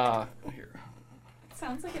 But here.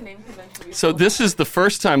 Sounds like a name convention. So this is the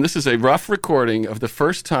first time. This is a rough recording of the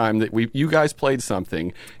first time that you guys played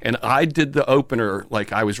something, and I did the opener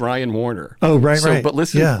like I was Ryan Warner. Oh, right, so, right. But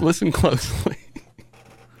listen, Yeah. listen closely.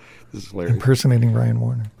 This is hilarious. Impersonating Ryan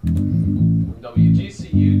Warner.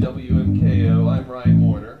 WGCU WMKO. I'm Ryan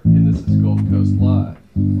Warner, and this is Gulf Coast Live.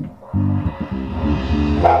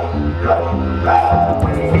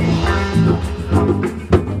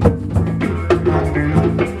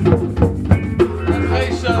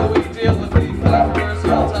 Okay, so we deal with the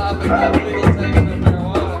controversial topic of legalization of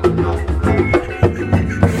marijuana.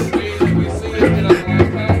 We see it in our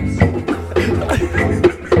lifetimes.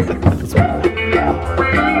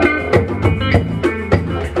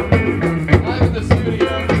 Live in the studio.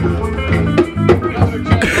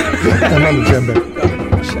 I'm on the djembe.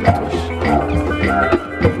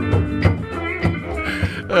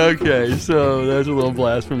 Okay, so there's a little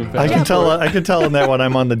blast from the past. I can tell in that one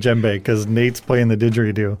I'm on the djembe because Nate's playing the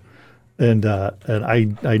didgeridoo, and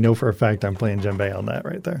I know for a fact I'm playing djembe on that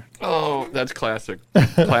right there. Oh, that's classic.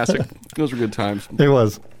 Classic. Those were good times. It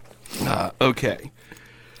was. Okay.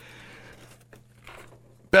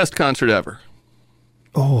 Best concert ever.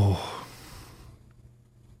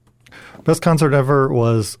 Best concert ever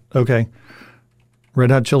was Red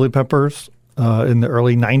Hot Chili Peppers in the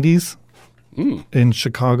early '90s in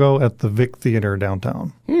Chicago at the Vic Theater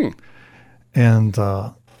downtown, and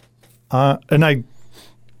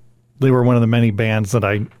they were one of the many bands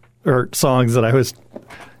or songs that I was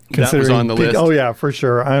considering. That was on the list. Oh yeah, for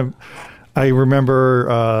sure. I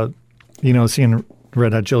remember seeing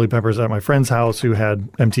Red Hot Chili Peppers at my friend's house who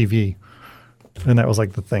had MTV, and that was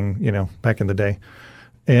like the thing back in the day,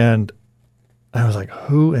 and I was like,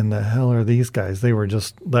 who in the hell are these guys? They were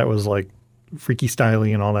that was like Freaky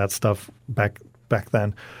Styley and all that stuff back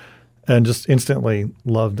then. And just instantly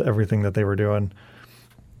loved everything that they were doing.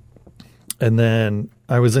 And then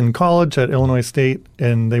I was in college at Illinois State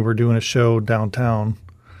and they were doing a show downtown.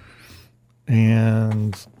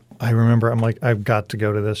 And I remember I'm like, I've got to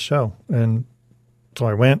go to this show. And so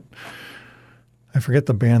I went. I forget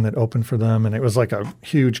the band that opened for them. And it was like a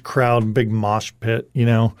huge crowd, big mosh pit,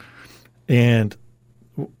 And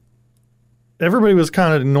everybody was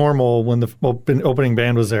kind of normal when the opening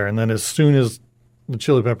band was there. And then as soon as the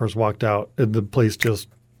Chili Peppers walked out, the place just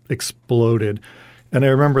exploded. And I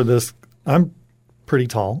remember this. I'm pretty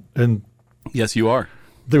tall. And Yes, you are.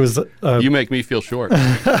 there was You make me feel short.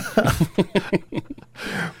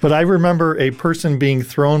 but I remember a person being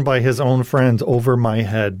thrown by his own friends over my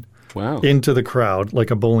head Wow. into the crowd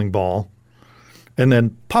like a bowling ball and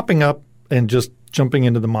then popping up and just jumping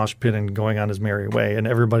into the mosh pit and going on his merry way. And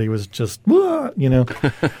everybody was just, "Wah,"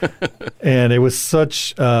 and it was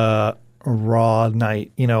such a raw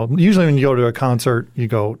night. Usually when you go to a concert, you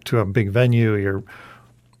go to a big venue, you're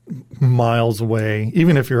miles away.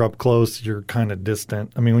 Even if you're up close, you're kind of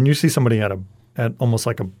distant. I mean, when you see somebody at almost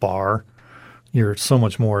like a bar, you're so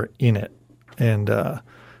much more in it. And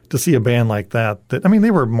to see a band like that,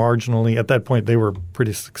 they were marginally, at that point, they were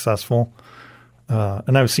pretty successful.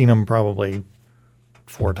 And I've seen them probably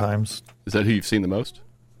 4 times. Is that who you've seen the most?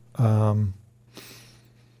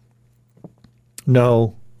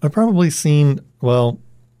 No. I've probably seen,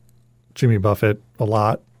 Jimmy Buffett a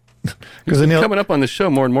lot. He's been coming up on the show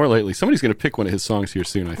more and more lately. Somebody's going to pick one of his songs here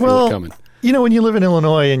soon. I feel it coming. When you live in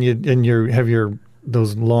Illinois and you have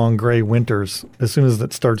those long gray winters, as soon as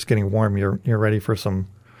it starts getting warm, you're ready for something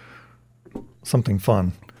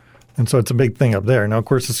fun. And so it's a big thing up there. Now, of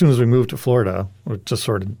course, as soon as we moved to Florida, it just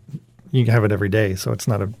sort of, you can have it every day, so it's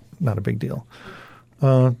not a big deal.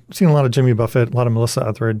 I've seen a lot of Jimmy Buffett, a lot of Melissa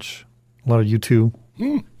Etheridge, a lot of U2.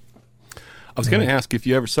 I was going to ask if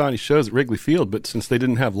you ever saw any shows at Wrigley Field, but since they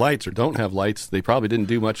didn't have lights or don't have lights, they probably didn't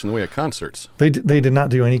do much in the way of concerts. They did not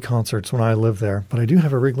do any concerts when I lived there, but I do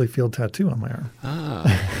have a Wrigley Field tattoo on my arm.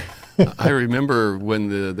 I remember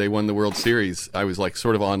when they won the World Series, I was like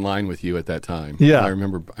sort of online with you at that time. Yeah. I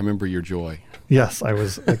remember your joy. Yes, I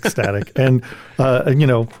was ecstatic. And,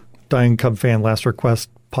 Dying Cub fan, Last Request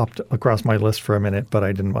popped across my list for a minute, but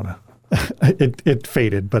I didn't want to. It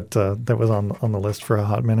faded, but that was on the list for a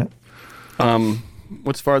hot minute.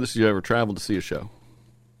 What's the farthest you ever traveled to see a show?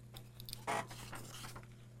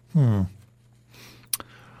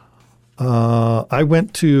 I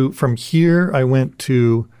went to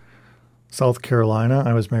South Carolina.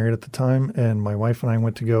 I was married at the time, and my wife and I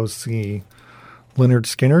went to go see Lynyrd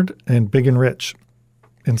Skynyrd and Big and Rich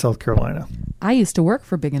in South Carolina. I used to work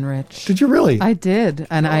for Big and Rich. Did you really? I did,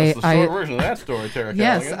 and That's the short version of that story, Tara.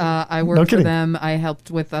 Yes, I worked for kidding. them. I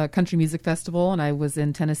helped with a country music festival, and I was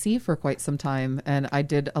in Tennessee for quite some time. And I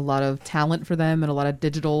did a lot of talent for them, and a lot of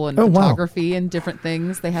digital and Oh, wow. photography and different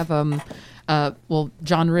things. They have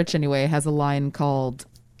John Rich anyway has a line called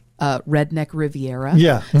Redneck Riviera.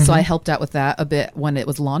 Yeah. So I helped out with that a bit when it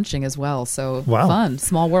was launching as well. So Wow. fun,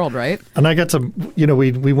 small world, right? And I got to,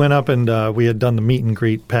 we went up and we had done the meet and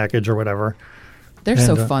greet package or whatever. They're And,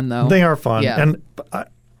 so fun though. They are fun. Yeah. And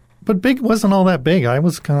but Big wasn't all that big. I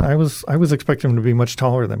was expecting him to be much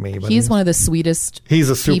taller than me. But He's one of the sweetest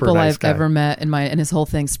he's a super people nice I've guy. ever met and his whole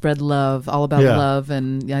thing, spread love, all about Yeah. love,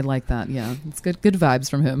 and I like that. Yeah, it's good vibes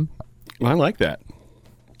from him. I like that.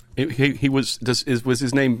 He was. Was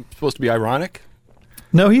his name supposed to be ironic?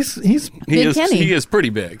 No, he's He Big is. Kenny. He is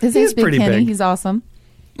pretty big. His He's name's Big pretty Kenny. big. He's awesome.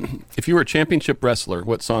 If you were a championship wrestler,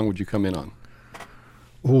 what song would you come in on?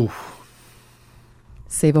 Ooh.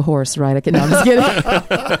 Save a horse, right? No, I'm just kidding.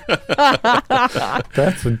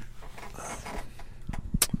 That's a,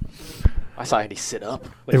 I saw Andy sit up.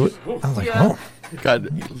 I was like, oh, God,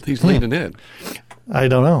 he's leaning in. I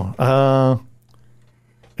don't know.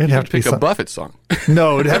 It'd have to be Pick a Buffett song.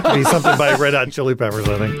 No, it'd have to be something by Red Hot Chili Peppers,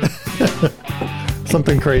 I think.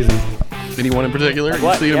 Something crazy. Anyone in particular? You've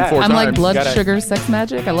What? seen him Yeah. 4 I'm times. like Blood Gotta- Sugar Sex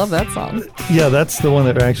Magic. I love that song. Yeah, that's the one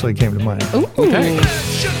that actually came to mind. Ooh. Okay.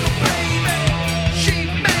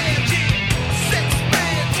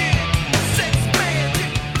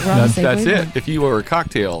 We're on the same That's it. wavelength. If you were a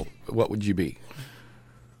cocktail, what would you be?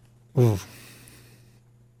 Ooh.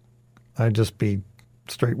 I'd just be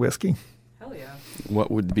straight whiskey. Hell yeah. What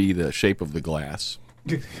would be the shape of the glass?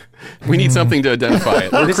 We need something to identify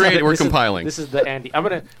it. We're creating. We're compiling. This is the Andy.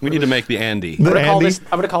 We need to make the Andy. The I'm gonna call Andy? this.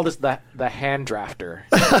 I'm gonna call this the hand drafter.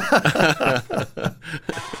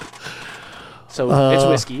 So it's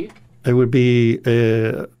whiskey. It would be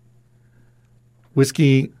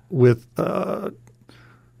whiskey with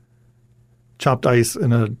chopped ice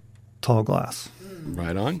in a tall glass.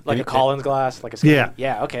 Right on. Like a Collins glass, like a Yeah.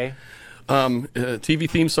 yeah, okay. TV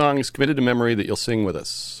theme song is committed to memory that you'll sing with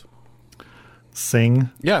us. Sing.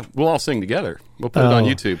 Yeah, we'll all sing together. We'll put it on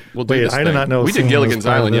YouTube. We'll do Wait, this I thing. did not know we did singing was Gilligan's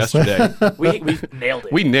part of Island this. yesterday. We nailed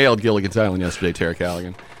it. We nailed Gilligan's Island yesterday, Tara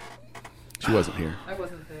Callaghan. She wasn't here. I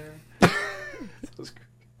wasn't there.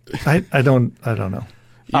 I don't know.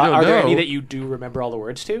 You don't are there know. any that you do remember all the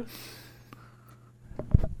words to?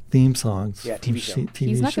 Theme songs. Yeah, TV show. TV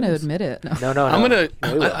He's not going to shows. admit it. No. No. I'm gonna.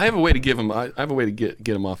 No, we will. I have a way to give him. I have a way to get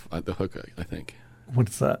him off the hook. I think.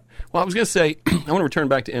 What's that? Well, I was gonna say I want to return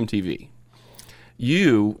back to MTV.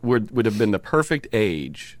 You would have been the perfect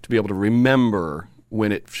age to be able to remember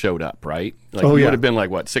when it showed up, right? Like Oh, you yeah. would have been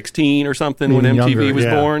like what 16 or something when Even MTV younger, was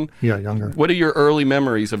yeah. born. Yeah, younger. What are your early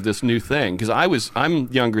memories of this new thing? Because I'm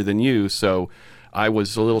younger than you, so I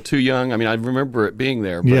was a little too young. I mean, I remember it being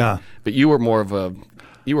there. But, Yeah. But you were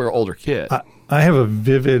you were an older kid. I have a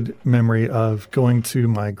vivid memory of going to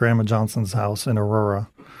my Grandma Johnson's house in Aurora.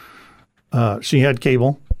 She had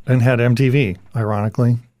cable and had MTV,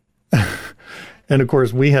 ironically. And of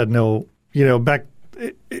course, we had no, back,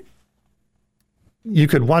 you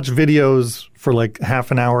could watch videos for like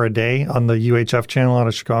half an hour a day on the UHF channel out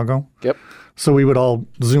of Chicago. Yep. So we would all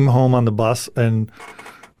zoom home on the bus and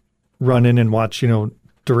run in and watch,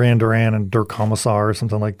 Duran Duran and Der Kommissar or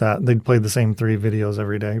something like that. They'd play the same 3 videos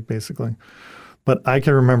every day, basically. But I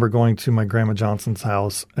can remember going to my Grandma Johnson's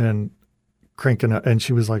house and cranking it, and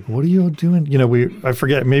she was like, "What are you doing?" I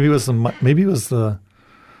forget. Maybe it was the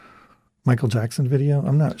Michael Jackson video.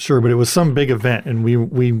 I'm not sure, but it was some big event, and we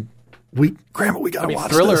Grandma, we gotta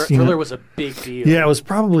watch Thriller. this. Thriller was a big deal. Yeah, it was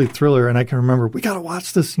probably Thriller, and I can remember we gotta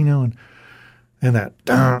watch this, and that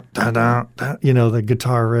dun, dun, dun, dun, the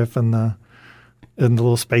guitar riff and the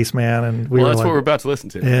little spaceman, and we well, were that's like, what we're about to listen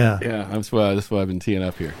to. Yeah. That's why I've been teeing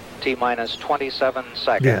up here. T-minus 27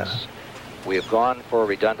 seconds. Yeah. We've gone for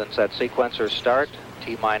redundant set sequencer start.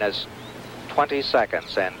 T-minus 20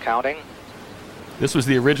 seconds and counting. This was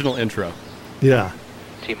the original intro. yeah,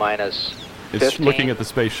 T-minus It's 15, looking at the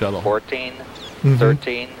space shuttle. 14, Mhm.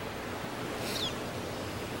 13,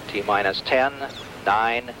 T-minus 10,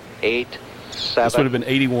 9, 8, 7, This would have been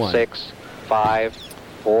 81. 6, 5,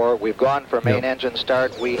 4. We've gone for main Yep. engine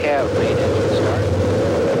start. We have main engine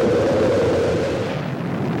start.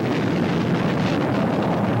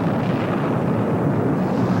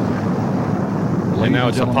 And now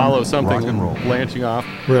it's Ladies and Apollo gentlemen, rock and roll. something launching off.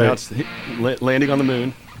 Right. Now it's landing on the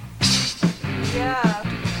moon.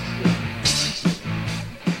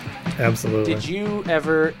 absolutely. Did you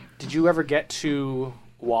ever get to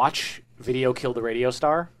watch Video Kill the Radio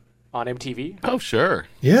Star on MTV? Oh, sure.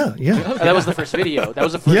 Yeah. That was the first video. That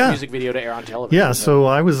was the first Yeah. music video to air on television. Yeah, so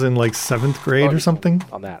I was in like 7th grade or something.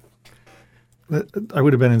 on that. I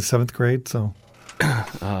would have been in 7th grade, so.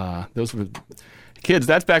 Those were kids.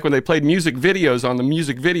 That's back when they played music videos on the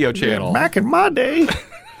music video channel. Back in my day.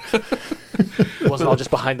 It wasn't all just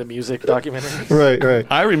behind the music documentary. Right.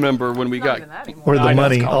 I remember when we got. Or the I know,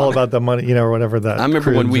 money, it's all gone. about the money, or whatever that. I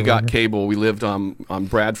remember when we cruise or got whatever. cable. We lived on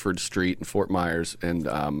Bradford Street in Fort Myers, and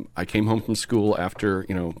I came home from school after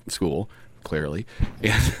school. Clearly,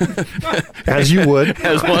 and As you would.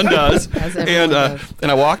 as one does. As everyone and does. and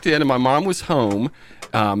I walked in, and my mom was home,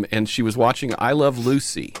 and she was watching I Love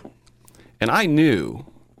Lucy, and I knew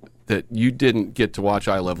that you didn't get to watch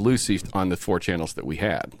I Love Lucy on the 4 channels that we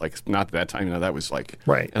had. Like, not that time, that was like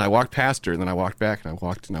Right. And I walked past her, and then I walked back, and I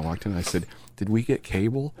walked in, and I said, "Did we get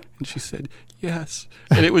cable?" And she said, Yes.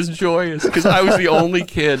 And it was joyous because I was the only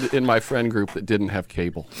kid in my friend group that didn't have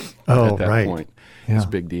cable at that right. point. It Yeah. was a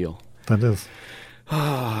big deal. That is.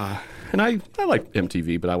 And I liked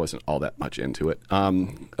MTV, but I wasn't all that much into it.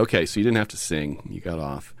 Okay, so you didn't have to sing. You got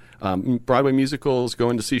off. Broadway musicals,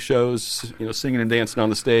 going to see shows, singing and dancing on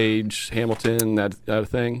the stage, Hamilton, that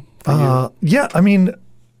thing? Yeah, I mean,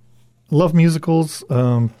 love musicals.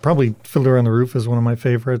 Probably Fiddler on the Roof is one of my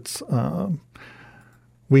favorites.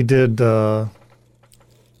 We did, in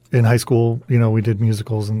high school, we did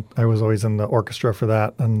musicals, and I was always in the orchestra for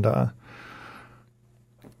that. And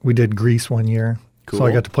we did Grease one year. Cool. So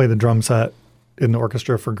I got to play the drum set in the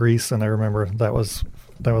orchestra for Grease, and I remember that was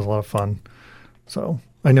a lot of fun. So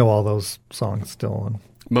I know all those songs still,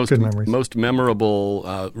 and good memories. Most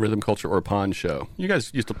memorable Rhythm Culture or Pond show. You guys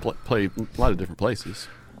used to play a lot of different places.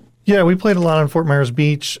 Yeah, we played a lot on Fort Myers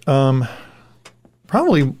Beach.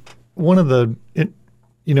 Probably one of the,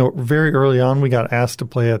 very early on, we got asked to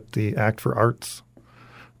play at the Act for Arts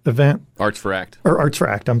event. Arts for Act. Or Arts for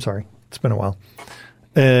Act, I'm sorry. It's been a while.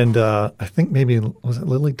 And I think maybe, was it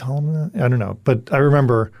Lily Tallman? I don't know. But I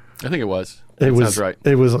remember. I think it was. Sounds right.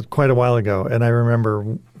 It was quite a while ago. And I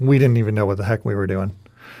remember we didn't even know what the heck we were doing.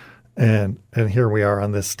 And here we are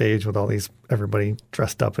on this stage with everybody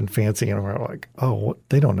dressed up and fancy. And we're like, oh,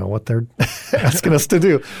 they don't know what they're asking us to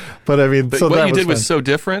do. But I mean, but so what that you was did was fun. so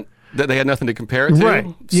different that they had nothing to compare it to. Right.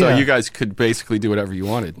 So Yeah. you guys could basically do whatever you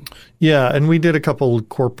wanted. Yeah, and we did a couple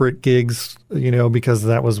corporate gigs, because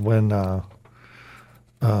that was when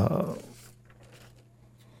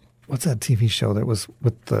what's that TV show that was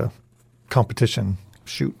with the competition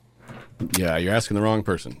shoot? Yeah, you're asking the wrong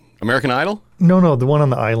person. American Idol? No, the one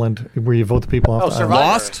on the island where you vote the people off Oh, the Survivor.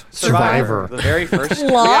 island. Lost? Survivor. The very first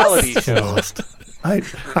Lost? reality show. Lost. I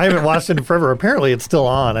haven't watched it in forever. Apparently, it's still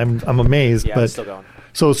on. I'm amazed. Yeah, but it's still going.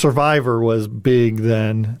 So Survivor was big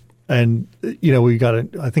then, and we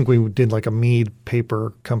got I think we did like a Mead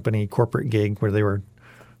Paper Company corporate gig where they were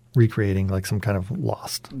recreating like some kind of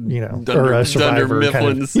Lost, or a Survivor Dunder kind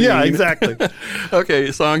Mifflin of. scene. Yeah, exactly.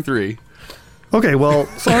 Okay, song 3. Okay, well,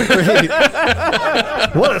 song 3.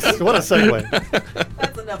 What a segue.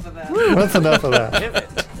 That's enough of that. That's enough of that.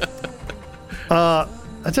 Pivot.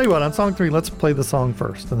 I tell you what, on song 3, let's play the song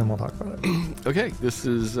first, and then we'll talk about it. Do you Okay, this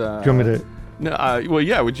is... want me to? No, well,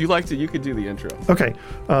 yeah, would you like to? You could do the intro. Okay,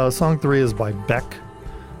 song 3 is by Beck.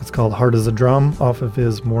 It's called Hard as a Drum off of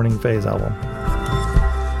his Morning Phase album.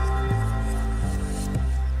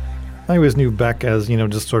 I always knew Beck as,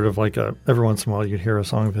 just sort of like every once in a while you'd hear a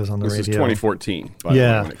song of his on the This is radio. 2014, by the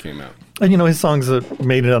way, when it came out. And, his songs that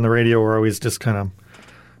made it on the radio were always just kind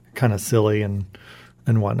of silly and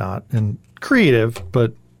whatnot and creative,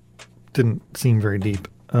 but didn't seem very deep.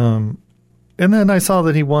 And then I saw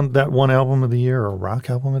that he won that one album of the year or rock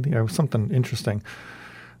album of the year, something interesting.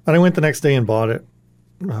 And I went the next day and bought it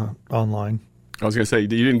online. I was going to say, you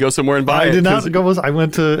didn't go somewhere and buy it? I did not go. I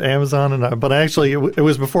went to Amazon, but actually it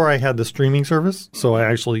was before I had the streaming service, so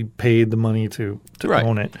I actually paid the money to Right.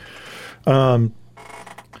 own it. And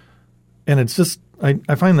it's just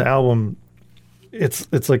I find the album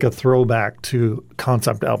it's like a throwback to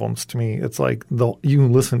concept albums to me. It's like you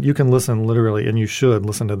can listen literally, and you should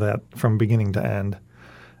listen to that from beginning to end,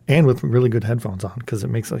 and with really good headphones on because it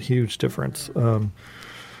makes a huge difference.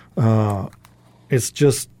 It's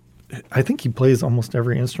just. I think he plays almost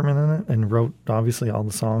every instrument in it and wrote obviously all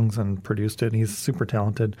the songs and produced it. He's super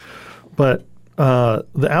talented. But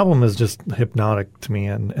the album is just hypnotic to me,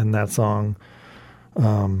 and that song,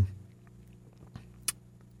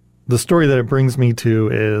 the story that it brings me to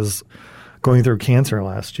is going through cancer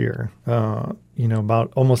last year.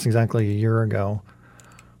 About almost exactly a year ago,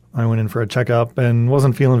 I went in for a checkup and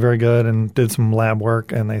wasn't feeling very good and did some lab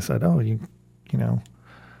work, and they said, "Oh,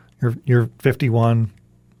 you're 51."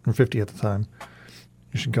 Or 50 at the time.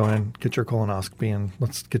 You should go in, get your colonoscopy, and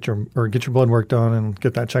let's get your blood work done and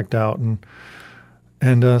get that checked out, and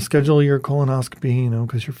schedule your colonoscopy,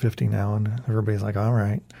 because you're 50 now. And everybody's like, all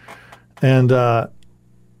right, and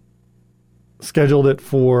scheduled it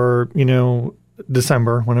for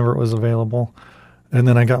December whenever it was available, and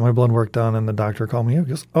then I got my blood work done, and the doctor called me up.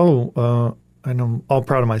 He goes, I know, all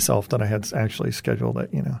proud of myself that I had actually scheduled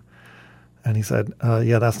it, and he said,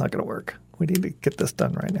 yeah, that's not going to work. We need to get this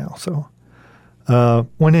done right now. So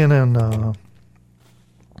went in and on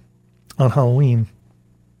Halloween.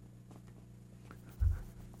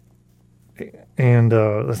 And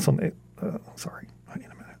that's something. Sorry, I need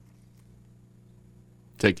a minute.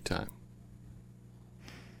 Take your time.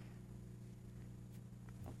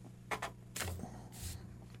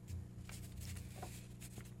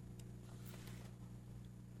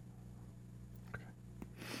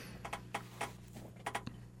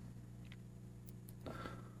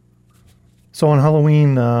 So on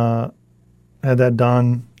Halloween, I had that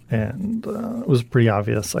done, and it was pretty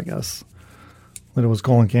obvious, I guess, that it was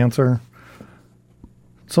colon cancer.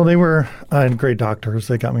 So I had great doctors.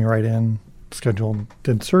 They got me right in, scheduled,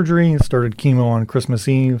 did surgery, started chemo on Christmas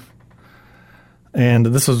Eve. And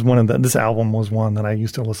this album was one that I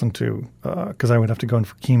used to listen to because I would have to go in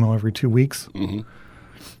for chemo every 2 weeks. Mm-hmm.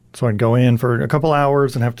 So I'd go in for a couple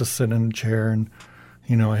hours and have to sit in a chair, and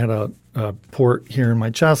I had a port here in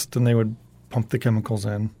my chest, and they would pump the chemicals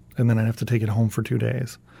in, and then I'd have to take it home for 2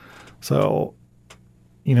 days. So,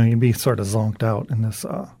 you'd be sort of zonked out in this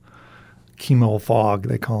chemo fog,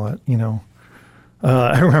 they call it.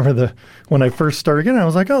 I remember when I first started getting it, I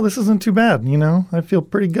was like, oh, this isn't too bad. I feel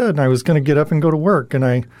pretty good. And I was going to get up and go to work, and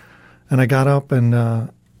I got up and I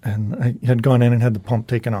had gone in and had the pump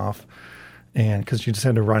taken off, and because you just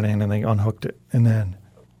had to run in and they unhooked it. And then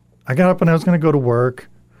I got up and I was going to go to work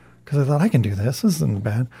because I thought I can do this. This isn't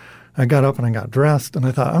bad. I got up and I got dressed, and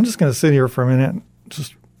I thought I'm just going to sit here for a minute and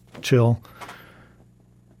just chill.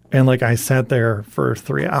 And I sat there for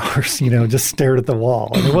 3 hours, just stared at the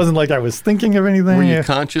wall. And it wasn't like I was thinking of anything. Were you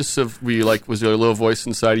conscious of, was there a little voice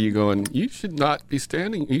inside of you going, you should not be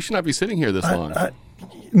sitting here this long?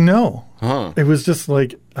 No. Huh. It was just I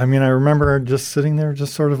remember just sitting there,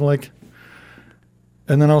 just sort of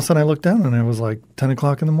and then all of a sudden I looked down and it was 10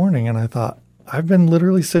 o'clock in the morning. And I thought, I've been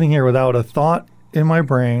literally sitting here without a thought in my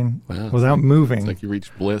brain, without moving. It's like you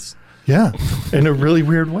reached bliss. Yeah, in a really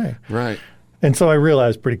weird way. Right. And so I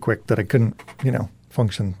realized pretty quick that I couldn't,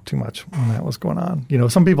 function too much when that was going on.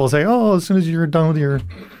 Some people say, oh, as soon as you're done with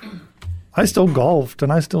I still golfed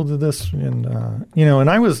and I still did this. And, and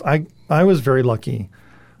I was very lucky.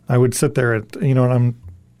 I would sit there and I'm,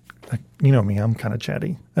 me, I'm kind of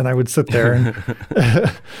chatty. And I would sit there and,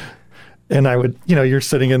 and I would, you're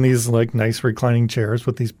sitting in these nice reclining chairs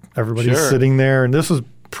with everybody's sitting there. And this was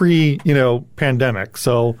pre-pandemic.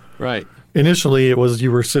 So right. Initially, it was you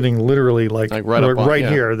were sitting literally right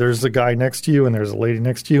here. There's a guy next to you, and there's a lady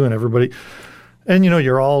next to you, and everybody. And,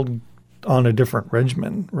 you're all on a different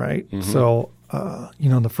regimen, right? Mm-hmm. So,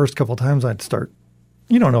 the first couple of times I'd start,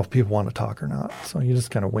 you don't know if people want to talk or not. So you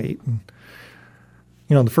just kind of wait. And,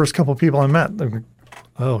 the first couple of people I met,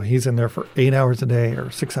 he's in there for 8 hours a day or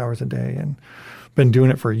 6 hours a day and been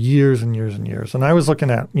doing it for years and years and years. And I was looking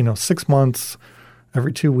at, 6 months,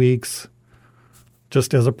 every 2 weeks,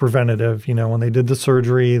 just as a preventative. When they did the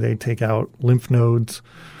surgery, they take out lymph nodes,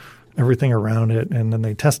 everything around it, and then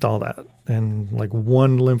they test all that. And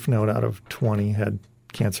one lymph node out of 20 had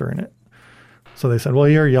cancer in it. So they said, well,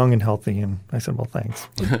 you're young and healthy. And I said, well, thanks.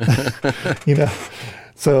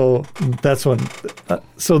 So that's when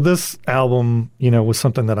so this album, was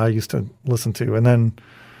something that I used to listen to. And then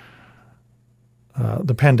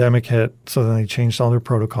the pandemic hit, so then they changed all their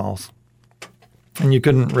protocols. And you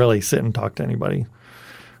couldn't really sit and talk to anybody.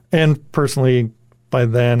 And personally, by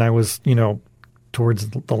then I was, towards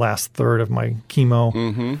the last third of my chemo,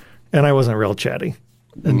 mm-hmm. and I wasn't real chatty.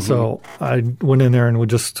 And mm-hmm. so I went in there and would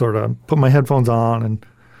just sort of put my headphones on, and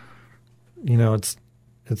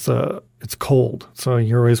it's cold, so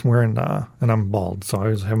you're always wearing and I'm bald, so I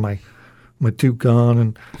always have my toque on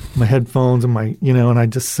and my headphones and my and I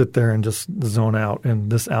just sit there and just zone out.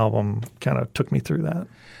 And this album kind of took me through that.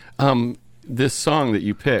 This song that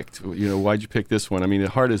you picked, why'd you pick this one? I mean,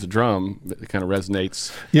 Heart is a Drum, it kind of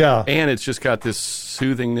resonates. Yeah. And it's just got this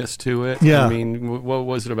soothingness to it. Yeah. I mean, what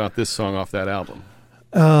was it about this song off that album?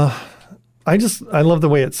 I love the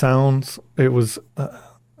way it sounds. It was,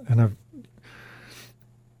 and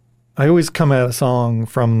I always come at a song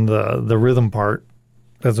from the rhythm part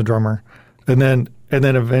as a drummer. And then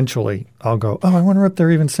eventually I'll go, oh, I wonder what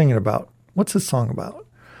they're even singing about. What's this song about?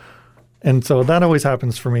 And so that always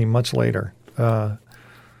happens for me much later.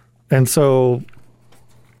 And so,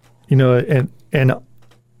 and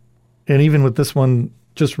even with this one,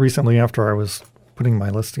 just recently after I was putting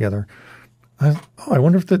my list together, I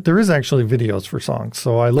wonder if there is actually videos for songs.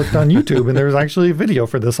 So I looked on YouTube and there was actually a video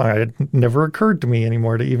for this song. It never occurred to me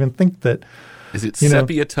anymore to even think that. Is it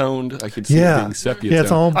sepia-toned? I could see it being sepia-toned. Yeah,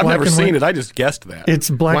 it's all black and white. I've never seen it. I just guessed that.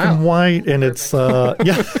 It's black and white, and it's, yeah.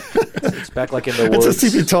 It's back in the woods. It's a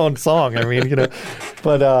sepia-toned song. I mean,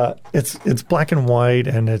 but it's black and white,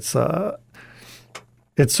 and it's sort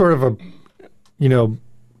of a,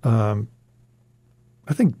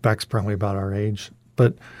 I think Beck's probably about our age,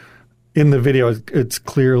 but in the video, it's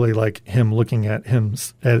clearly like him looking at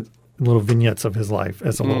little vignettes of his life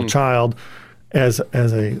as a little child, as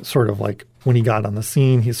a sort of like when he got on the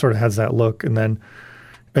scene, he sort of has that look, and then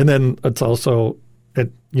it's also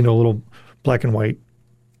little black and white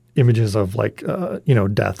images of like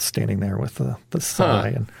Death standing there with the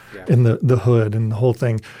sigh and the hood and the whole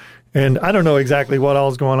thing, And I don't know exactly what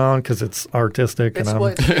all's going on because it's artistic. It's, and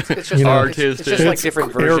well, it's just artistic. It's just like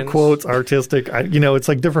different versions. Air quotes, artistic. It's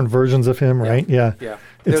like different versions of him, right? Yeah. Yeah. It's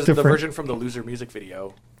There's the different. version from the Loser music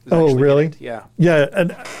video. is Oh, actually in really? it. Yeah. Yeah.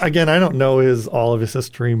 And again, I don't know all of his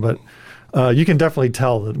history, but you can definitely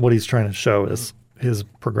tell that what he's trying to show is his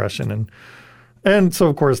progression. And so,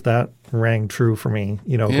 of course, that rang true for me,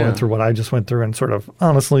 going through what I just went through and sort of,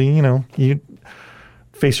 honestly, you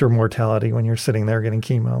face your mortality when you're sitting there getting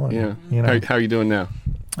chemo. And, Yeah. How are you doing now?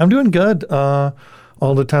 I'm doing good.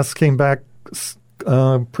 All the tests came back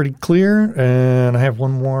pretty clear, and I have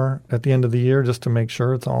one more at the end of the year just to make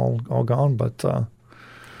sure it's all gone. But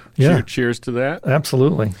yeah, Cheers to that.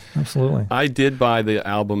 absolutely. I did buy the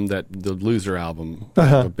Loser album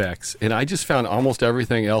Uh-huh. of Beck's, and I just found almost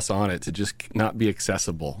everything else on it to just not be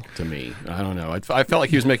accessible to me. I don't know. I felt like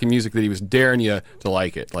he was making music that he was daring you to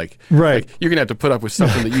like it. Like, Right. like, you're gonna have to put up with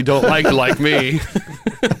something that you don't like to like me.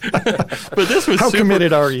 But this was How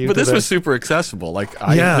committed are you But to this was this? super accessible. Like,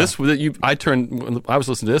 Yeah. I was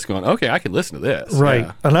listening to this, going, okay, I could listen to this. Right.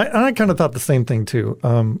 Yeah. And I kind of thought the same thing too.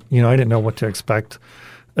 I didn't know what to expect.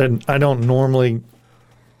 And I don't normally,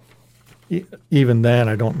 even then,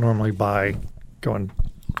 I don't normally go and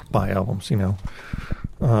buy albums,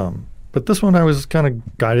 But this one I was kind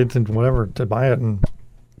of guided to buy it, and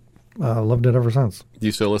loved it ever since. Do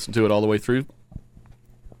you still listen to it all the way through?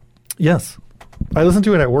 Yes. I listen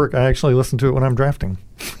to it at work. I actually listen to it when I'm drafting.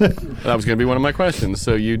 That was going to be one of my questions.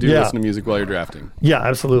 So you do Yeah. listen to music while you're drafting? Yeah,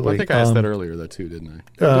 absolutely. I think I asked that earlier, though, too, didn't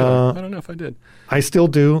I? I don't know if I did. I still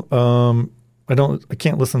do. I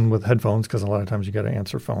can't listen with headphones because a lot of times you got to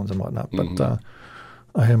answer phones and whatnot. But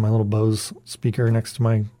I have my little Bose speaker next to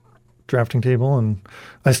my drafting table, and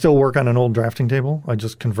I still work on an old drafting table. I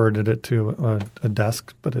just converted it to a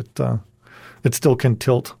desk, but it still can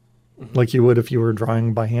tilt like you would if you were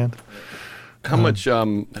drawing by hand. How much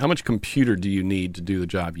computer do you need to do the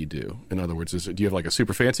job you do? In other words, do you have like a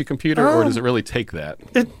super fancy computer, or does it really take that?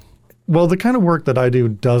 Well, the kind of work that I do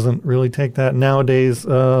doesn't really take that nowadays.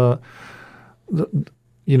 The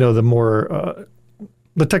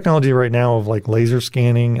technology right now of like laser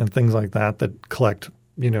scanning and things like that collect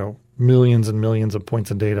millions and millions of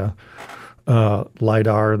points of data,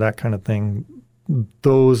 LiDAR, that kind of thing.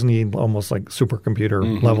 Those need almost like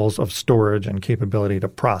supercomputer levels of storage and capability to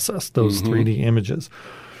process those 3D images.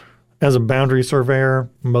 As a boundary surveyor,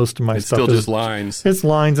 most of my It's stuff still is just lines. It's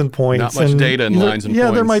lines and points. Not much data in lines and yeah,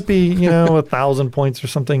 points. there might be 1,000 points or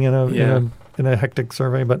something in a hectic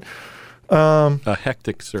survey, but A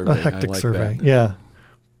hectic survey. a hectic I like survey. that. Yeah,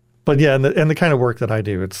 but yeah, and the kind of work that I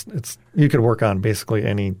do, it's you could work on basically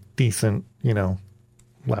any decent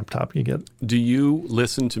laptop you get. Do you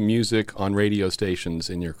listen to music on radio stations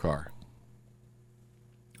in your car?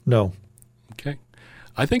 No. Okay.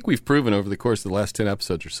 I think we've proven over the course of the last 10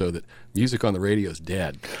 episodes or so that music on the radio is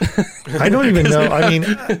dead. I don't even know. I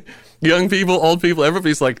mean, Young people, old people,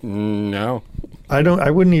 everybody's like, no.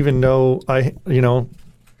 I wouldn't even know.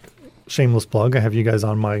 Shameless plug. I have you guys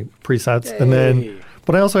on my presets,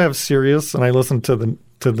 but I also have Sirius, and I listen to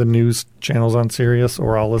the news channels on Sirius,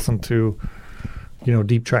 or I'll listen to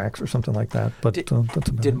Deep Tracks or something like that. But that's about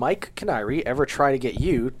Did it. Mike Canary ever try to get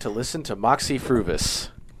you to listen to Moxie Fruvis?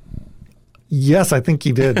 Yes, I think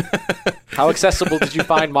he did. How accessible did you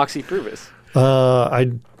find Moxie Fruvis?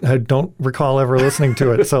 I don't recall ever listening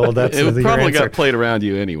to it, so that's It the probably answer. got played around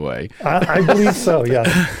you anyway. I believe so. Yeah.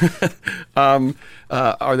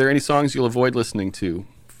 Are there any songs you'll avoid listening to?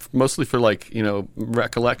 Mostly for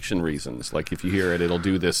recollection reasons. Like if you hear it, it'll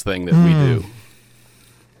do this thing that we do.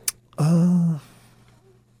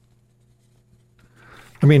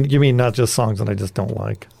 I mean, you mean not just songs that I just don't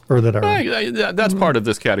like, or that are That's part of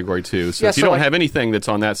this category too. So Yeah, if you so don't like- have anything that's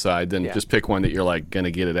on that side, then Yeah. just pick one that you're like going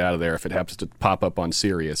to get it out of there if it happens to pop up on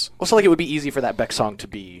Sirius. Also, it would be easy for that Beck song to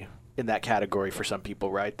be in that category for some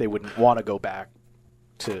people, right? They wouldn't want to go back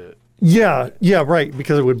to. yeah, right,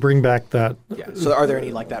 because it would bring back that. Yeah. So, are there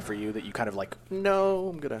any like that for you that you kind of like? No,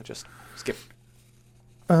 I'm gonna just skip.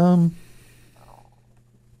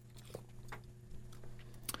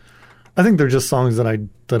 I think they're just songs that I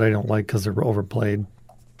don't like because they're overplayed.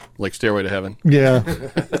 Like Stairway to Heaven. Yeah,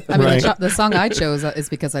 I mean, right. the song I chose is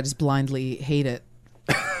because I just blindly hate it.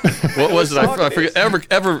 What was it? I forget. Ever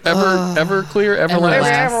clear,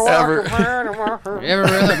 everlasting, You ever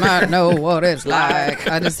really might know what it's like.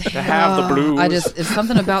 I just have the blues. it's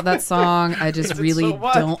something about that song. I just really so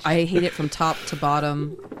much? don't. I hate it from top to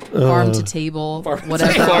bottom, farm to table,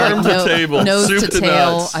 whatever. Farm to table, nose soup to to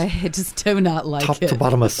tail. nuts. I just do not like Top it. to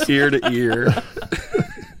bottomless. ear to ear.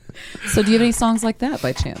 So, do you have any songs like that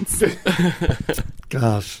by chance?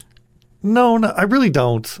 Gosh, no, I really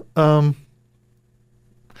don't.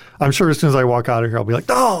 I'm sure as soon as I walk out of here, I'll be like,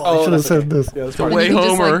 "Oh, I should have that's said okay. this." Yeah, that's The fine. way You can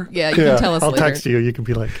just, Homer. like, you can tell us I'll later. text you. You can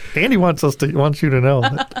be like, "Andy wants you to know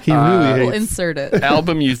that he really We'll hates." insert it.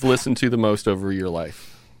 Album you've listened to the most over your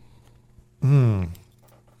life?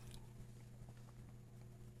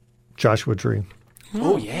 Joshua Tree.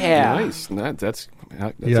 Oh yeah. Nice. That's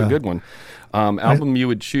Yeah. a good one. Album you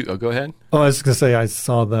would shoot. Oh, go ahead. Oh, I was going to say I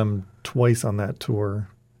saw them twice on that tour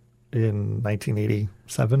in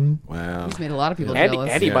 1987. Wow. He's made a lot of people Andy,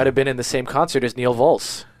 jealous. Andy Yeah. might have been in the same concert as Neil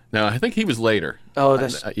Volz. No, I think he was later. Oh,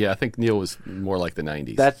 that's Yeah, I think Neil was more like the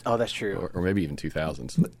 90s. that's true. Or maybe even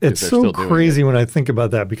 2000s. if It's they're so still doing crazy it. when I think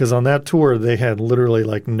about that because on that tour they had literally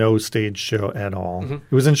like no stage show at all. Mm-hmm.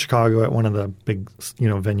 It was in Chicago at one of the big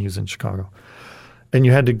venues in Chicago. And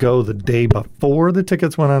you had to go the day before the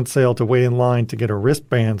tickets went on sale to wait in line to get a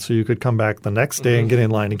wristband so you could come back the next day and get in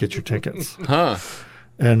line and get your tickets. Huh.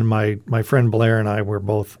 And my friend Blair and I were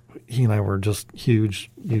both, he and I were just huge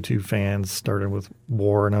U2 fans, started with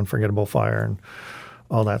War and Unforgettable Fire and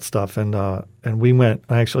all that stuff. And we went,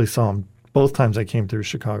 I actually saw them both times I came through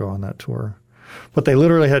Chicago on that tour. But they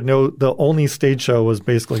literally had the only stage show was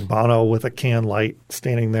basically Bono with a can light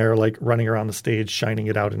standing there, like running around the stage, shining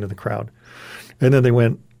it out into the crowd. And then they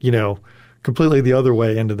went, completely the other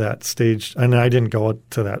way into that stage. And I didn't go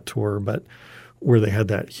to that tour, but where they had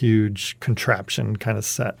that huge contraption kind of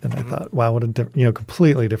set. And I thought, wow, what a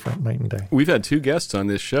completely different night and day. We've had two guests on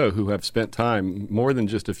this show who have spent time more than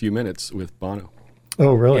just a few minutes with Bono.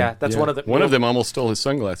 Oh, really? Yeah, that's one of the. One of them almost stole his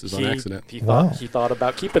sunglasses on accident. He Wow. thought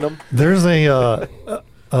about keeping them. There's a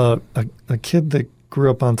kid that grew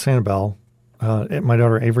up on Sanibel at my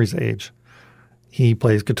daughter Avery's age. He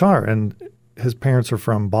plays guitar, and his parents are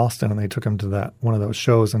from Boston, and they took him to one of those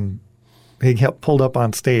shows, and he got pulled up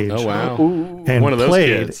on stage. Oh, wow. And One of those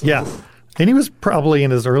played. kids. Yeah, and he was probably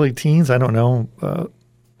in his early teens. I don't know,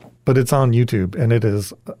 but it's on YouTube, and it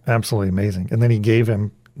is absolutely amazing. And then he gave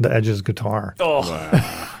him the Edge's guitar.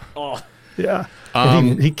 Oh, Yeah,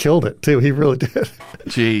 and he killed it too. He really did.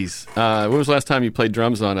 Jeez. When was the last time you played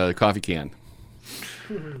drums on a coffee can?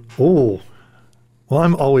 Oh, well,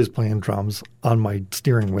 I'm always playing drums on my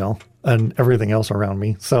steering wheel and everything else around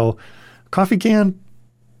me. So, coffee can,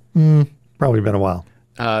 probably been a while.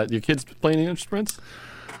 Your kids play any instruments?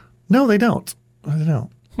 No, they don't. They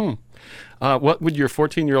don't. What would your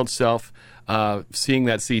 14-year-old self, seeing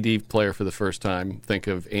that CD player for the first time, think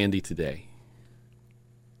of Andy today?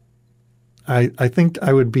 I think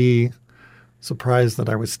I would be surprised that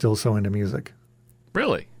I was still so into music.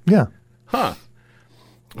 Really? Yeah. Huh.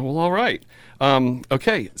 Well, all right.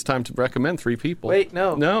 Okay, it's time to recommend three people. wait,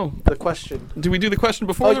 no. No. The question. Do we do the question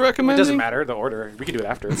before the It recommending? doesn't matter the order. We can do it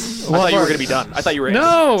after. I thought you were going to be done. I thought you were.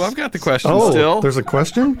 No, I've got the question Oh, still. there's a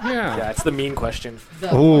question? Yeah. Yeah, it's the mean question.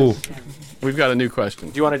 Oh, We've got a new question.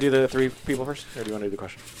 Do you want to do the three people first, or do you want to do the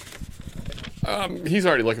question? He's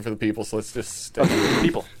already looking for the people, so let's just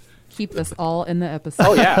People. Keep us all in the episode.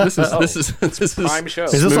 Oh yeah, This is prime show.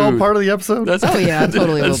 is this all Smooth. part of the episode? That's Oh, yeah, it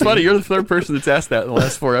totally It's will be. funny. You're the third person that's asked that in the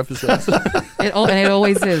last 4 episodes. And it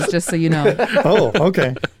always is, just so you know. Oh,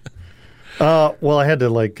 okay. Well, I had to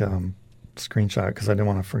screenshot because I didn't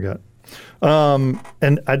want to forget.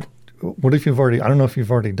 What if you've already? I don't know if you've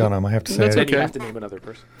already done them. I have to say. That's Then you okay. have to name another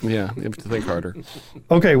person. Yeah, you have to think harder.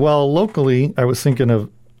 Okay. Well, locally, I was thinking of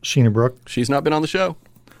Sheena Brooke, She's not been on the show.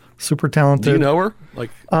 super talented. Do you know her? Like,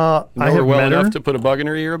 I know her have well met enough her. to put a bug in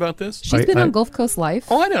her ear about this? She's been I- on Gulf Coast Life.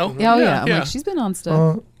 Oh, I know. Yeah, I'm like, she's been on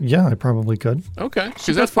stuff. Yeah, I probably could. Okay, because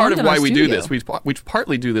She that's part of performed in why our we do studio. this. We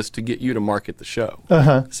partly do this to get you to market the show.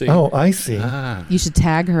 See? Oh, I see. You should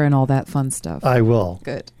tag her and all that fun stuff. I will.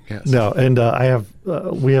 Good. Yes. No, and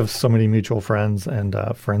we have so many mutual friends and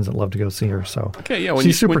friends that love to go see her. So Okay, yeah.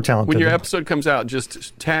 she's super talented. When your episode comes out,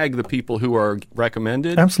 just tag the people who are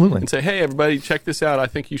recommended. Absolutely. And say, hey, everybody, check this out. I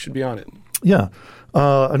think you should be on it. Yeah.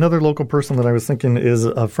 Another local person that I was thinking is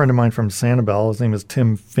a friend of mine from Sanibel. His name is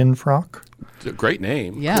Tim Finfrock. It's a great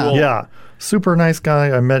name. Yeah. Cool. Yeah, super nice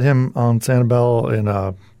guy. I met him on Sanibel,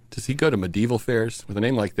 and Does he go to medieval fairs with a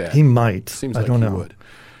name like that? he might. Seems I like don't he know. would.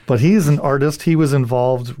 But he's an artist. He was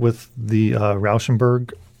involved with the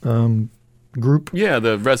Rauschenberg group. Yeah,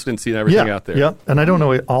 the residency and everything Yeah, out there. yeah. And I don't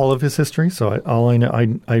know all of his history, so all I know,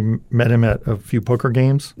 I met him at a few poker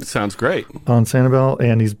games It sounds great. on Sanibel,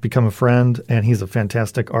 and he's become a friend, and he's a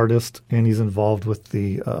fantastic artist, and he's involved with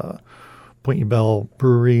the Pointe Bell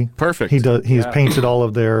Brewery. Perfect. He's painted all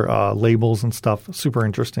of their labels and stuff. Super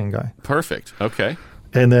interesting guy. Perfect. Okay.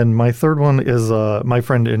 And then my third one is my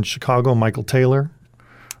friend in Chicago, Michael Taylor,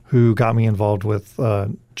 who got me involved with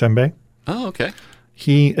djembe. Oh, okay.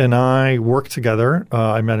 He and I worked together.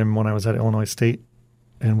 I met him when I was at Illinois State,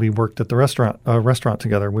 and we worked at the restaurant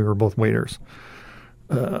together. We were both waiters.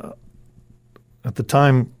 at the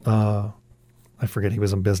time, I forget, he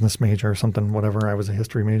was a business major or something, whatever. I was a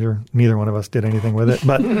history major. Neither one of us did anything with it.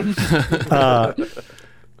 But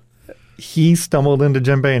he stumbled into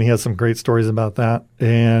djembe, and he has some great stories about that.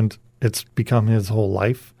 And it's become his whole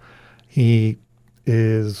life. He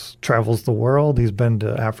travels the world. He's been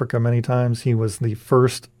to Africa many times. He was the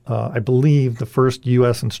first, I believe, the first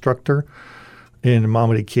U.S. instructor in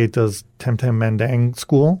Mamadi Keita's Temtem Mandang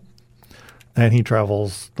school. And he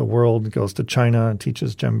travels the world, goes to China and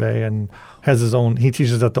teaches djembe, and has his own. He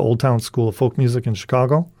teaches at the Old Town School of Folk Music in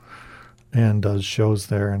Chicago, and does shows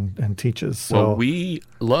there and teaches. So well, we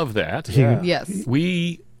love that. Yes.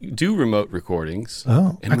 We do remote recordings.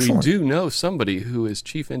 Oh, and excellent. we do know somebody who is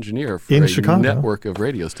chief engineer for In a Chicago. network of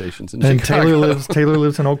radio stations in and Chicago. Taylor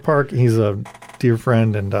lives in Oak Park. He's a dear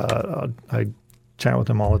friend, and I chat with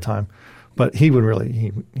him all the time. But he would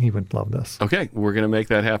really he would love this. Okay, we're going to make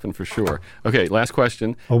that happen for sure. Okay, last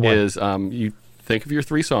question is you think of your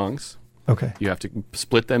 3 songs. Okay. You have to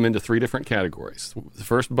split them into 3 different categories. The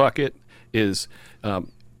first bucket is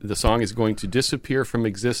the song is going to disappear from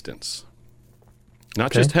existence.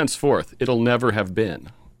 Not just henceforth. It'll never have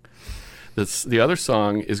been. The other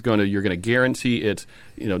song is you're going to guarantee it,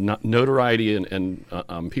 notoriety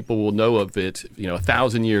and people will know of it,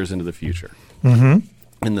 1,000 years into the future. Mm-hmm.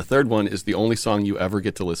 And the third one is the only song you ever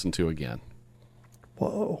get to listen to again.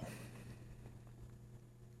 Whoa.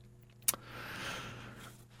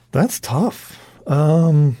 That's tough.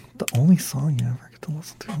 The only song you ever get to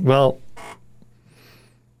listen to. Well,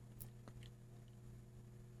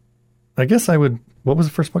 I guess I would. What was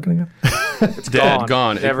the first bucket again? It's Dead,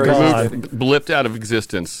 gone. Never Gone. existed. Blipped out of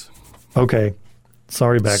existence. Okay.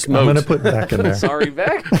 Sorry, Beck. Smoked. I'm going to put Beck in there. Sorry,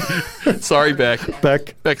 Beck. Sorry, Beck.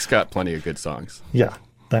 Beck. Beck's got plenty of good songs. Yeah.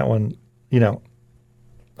 That one,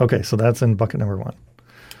 Okay, so that's in bucket number 1.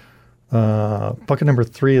 Bucket number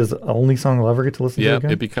 3 is the only song I'll ever get to listen to Yeah,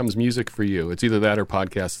 again. it becomes music for you. It's either that or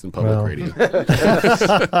podcasts and public Well. radio.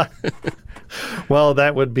 Well,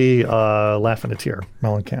 that would be Laughing a Tear,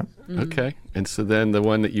 Mellencamp. Okay. And so then the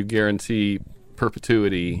one that you guarantee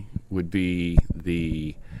perpetuity would be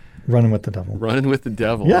the Running with the Devil. Running with the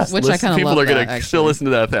Devil. Yes. Which I kinda People love are going that, to still actually. listen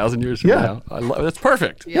to that 1,000 years from Yeah. now. That's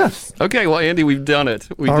perfect. Yes. Okay, well, Andy, we've done it.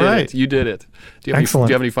 We All did right. it. You did it. Do you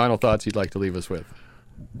Excellent. have any final thoughts you'd like to leave us with?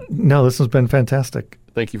 No, this has been fantastic.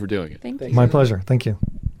 Thank you for doing it. Thank you. My pleasure. Thank you.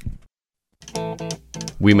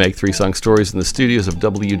 We make 3 Song Stories in the studios of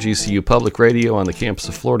WGCU Public Radio on the campus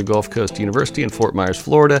of Florida Gulf Coast University in Fort Myers,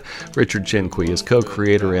 Florida. Richard Chinqui is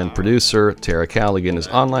co-creator and producer. Tara Callaghan is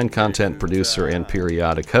online content producer and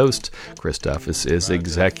periodic host. Chris Duffus is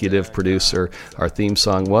executive producer. Our theme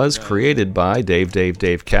song was created by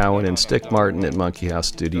Dave Cowan and Stick Martin at Monkey House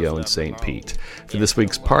Studio in St. Pete. For this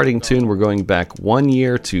week's parting tune, we're going back 1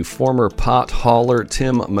 year to former pot hauler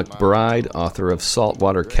Tim McBride, author of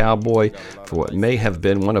Saltwater Cowboy, for what may have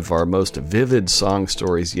been one of our most vivid song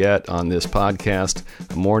stories yet on this podcast,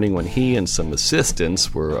 a morning when he and some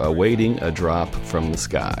assistants were awaiting a drop from the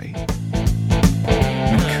sky.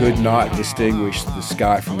 You could not distinguish the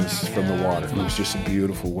sky from the water. It was just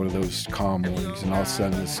beautiful, one of those calm mornings. And all of a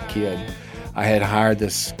sudden, this kid, I had hired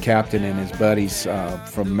this captain and his buddies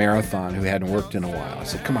from Marathon who hadn't worked in a while. I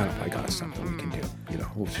said, come on up, I got something we can do.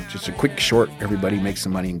 Just a quick, short, everybody make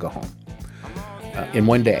some money and go home. In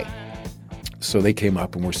one day. So they came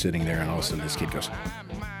up and we're sitting there, and all of a sudden this kid goes,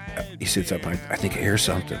 he sits up, and I think I hear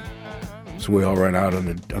something. So we all run out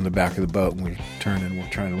on the back of the boat, and we turn and we're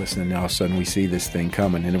trying to listen, and all of a sudden we see this thing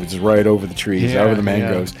coming, and it was right over the trees, over the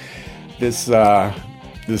mangroves. This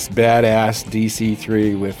badass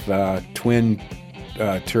DC-3 with twin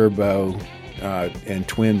turbo and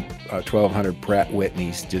twin 1200 Pratt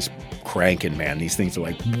Whitneys just cranking, man. These things are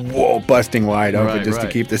like, whoa, busting wide open to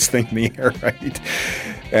keep this thing in the air, right?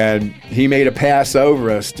 And he made a pass over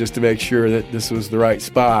us just to make sure that this was the right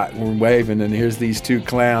spot. We're waving, and here's these 2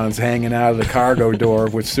 clowns hanging out of the cargo door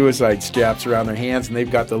with suicide straps around their hands, and they've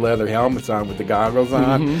got the leather helmets on with the goggles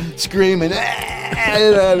on, screaming,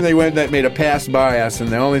 and they made a pass by us, and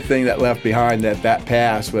the only thing that left behind that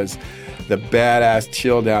pass was the badass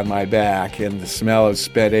chill down my back and the smell of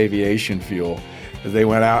spent aviation fuel. As they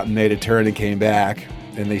went out and made a turn and came back,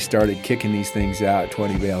 and they started kicking these things out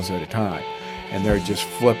 20 bales at a time. And they're just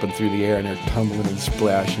flipping through the air, and they're tumbling and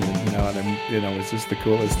splashing, it's just the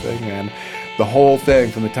coolest thing, man. The whole thing,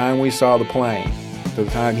 from the time we saw the plane to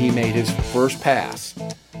the time he made his first pass,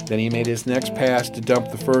 then he made his next pass to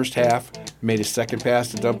dump the first half, made his second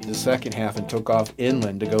pass to dump the second half, and took off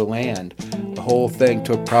inland to go land. The whole thing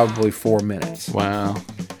took probably 4 minutes. Wow.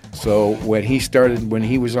 So when he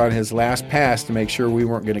was on his last pass to make sure we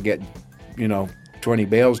weren't going to get, 20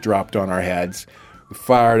 bales dropped on our heads,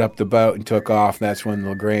 fired up the boat and took off. And that's when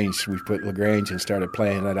we put LaGrange and started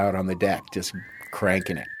playing it out on the deck, just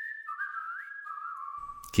cranking it.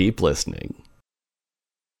 Keep listening.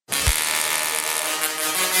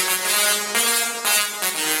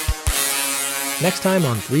 Next time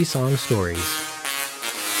on 3 Song Stories.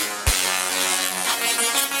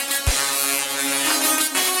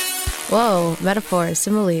 Whoa, metaphors,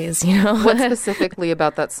 similes, you know? What specifically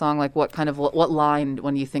about that song, like what line,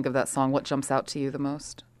 when you think of that song, what jumps out to you the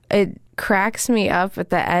most? It cracks me up at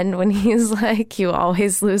the end when he's like, you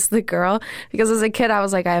always lose the girl. Because as a kid, I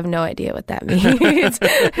was like, I have no idea what that means.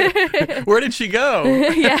 Where did she go?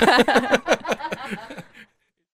 Yeah.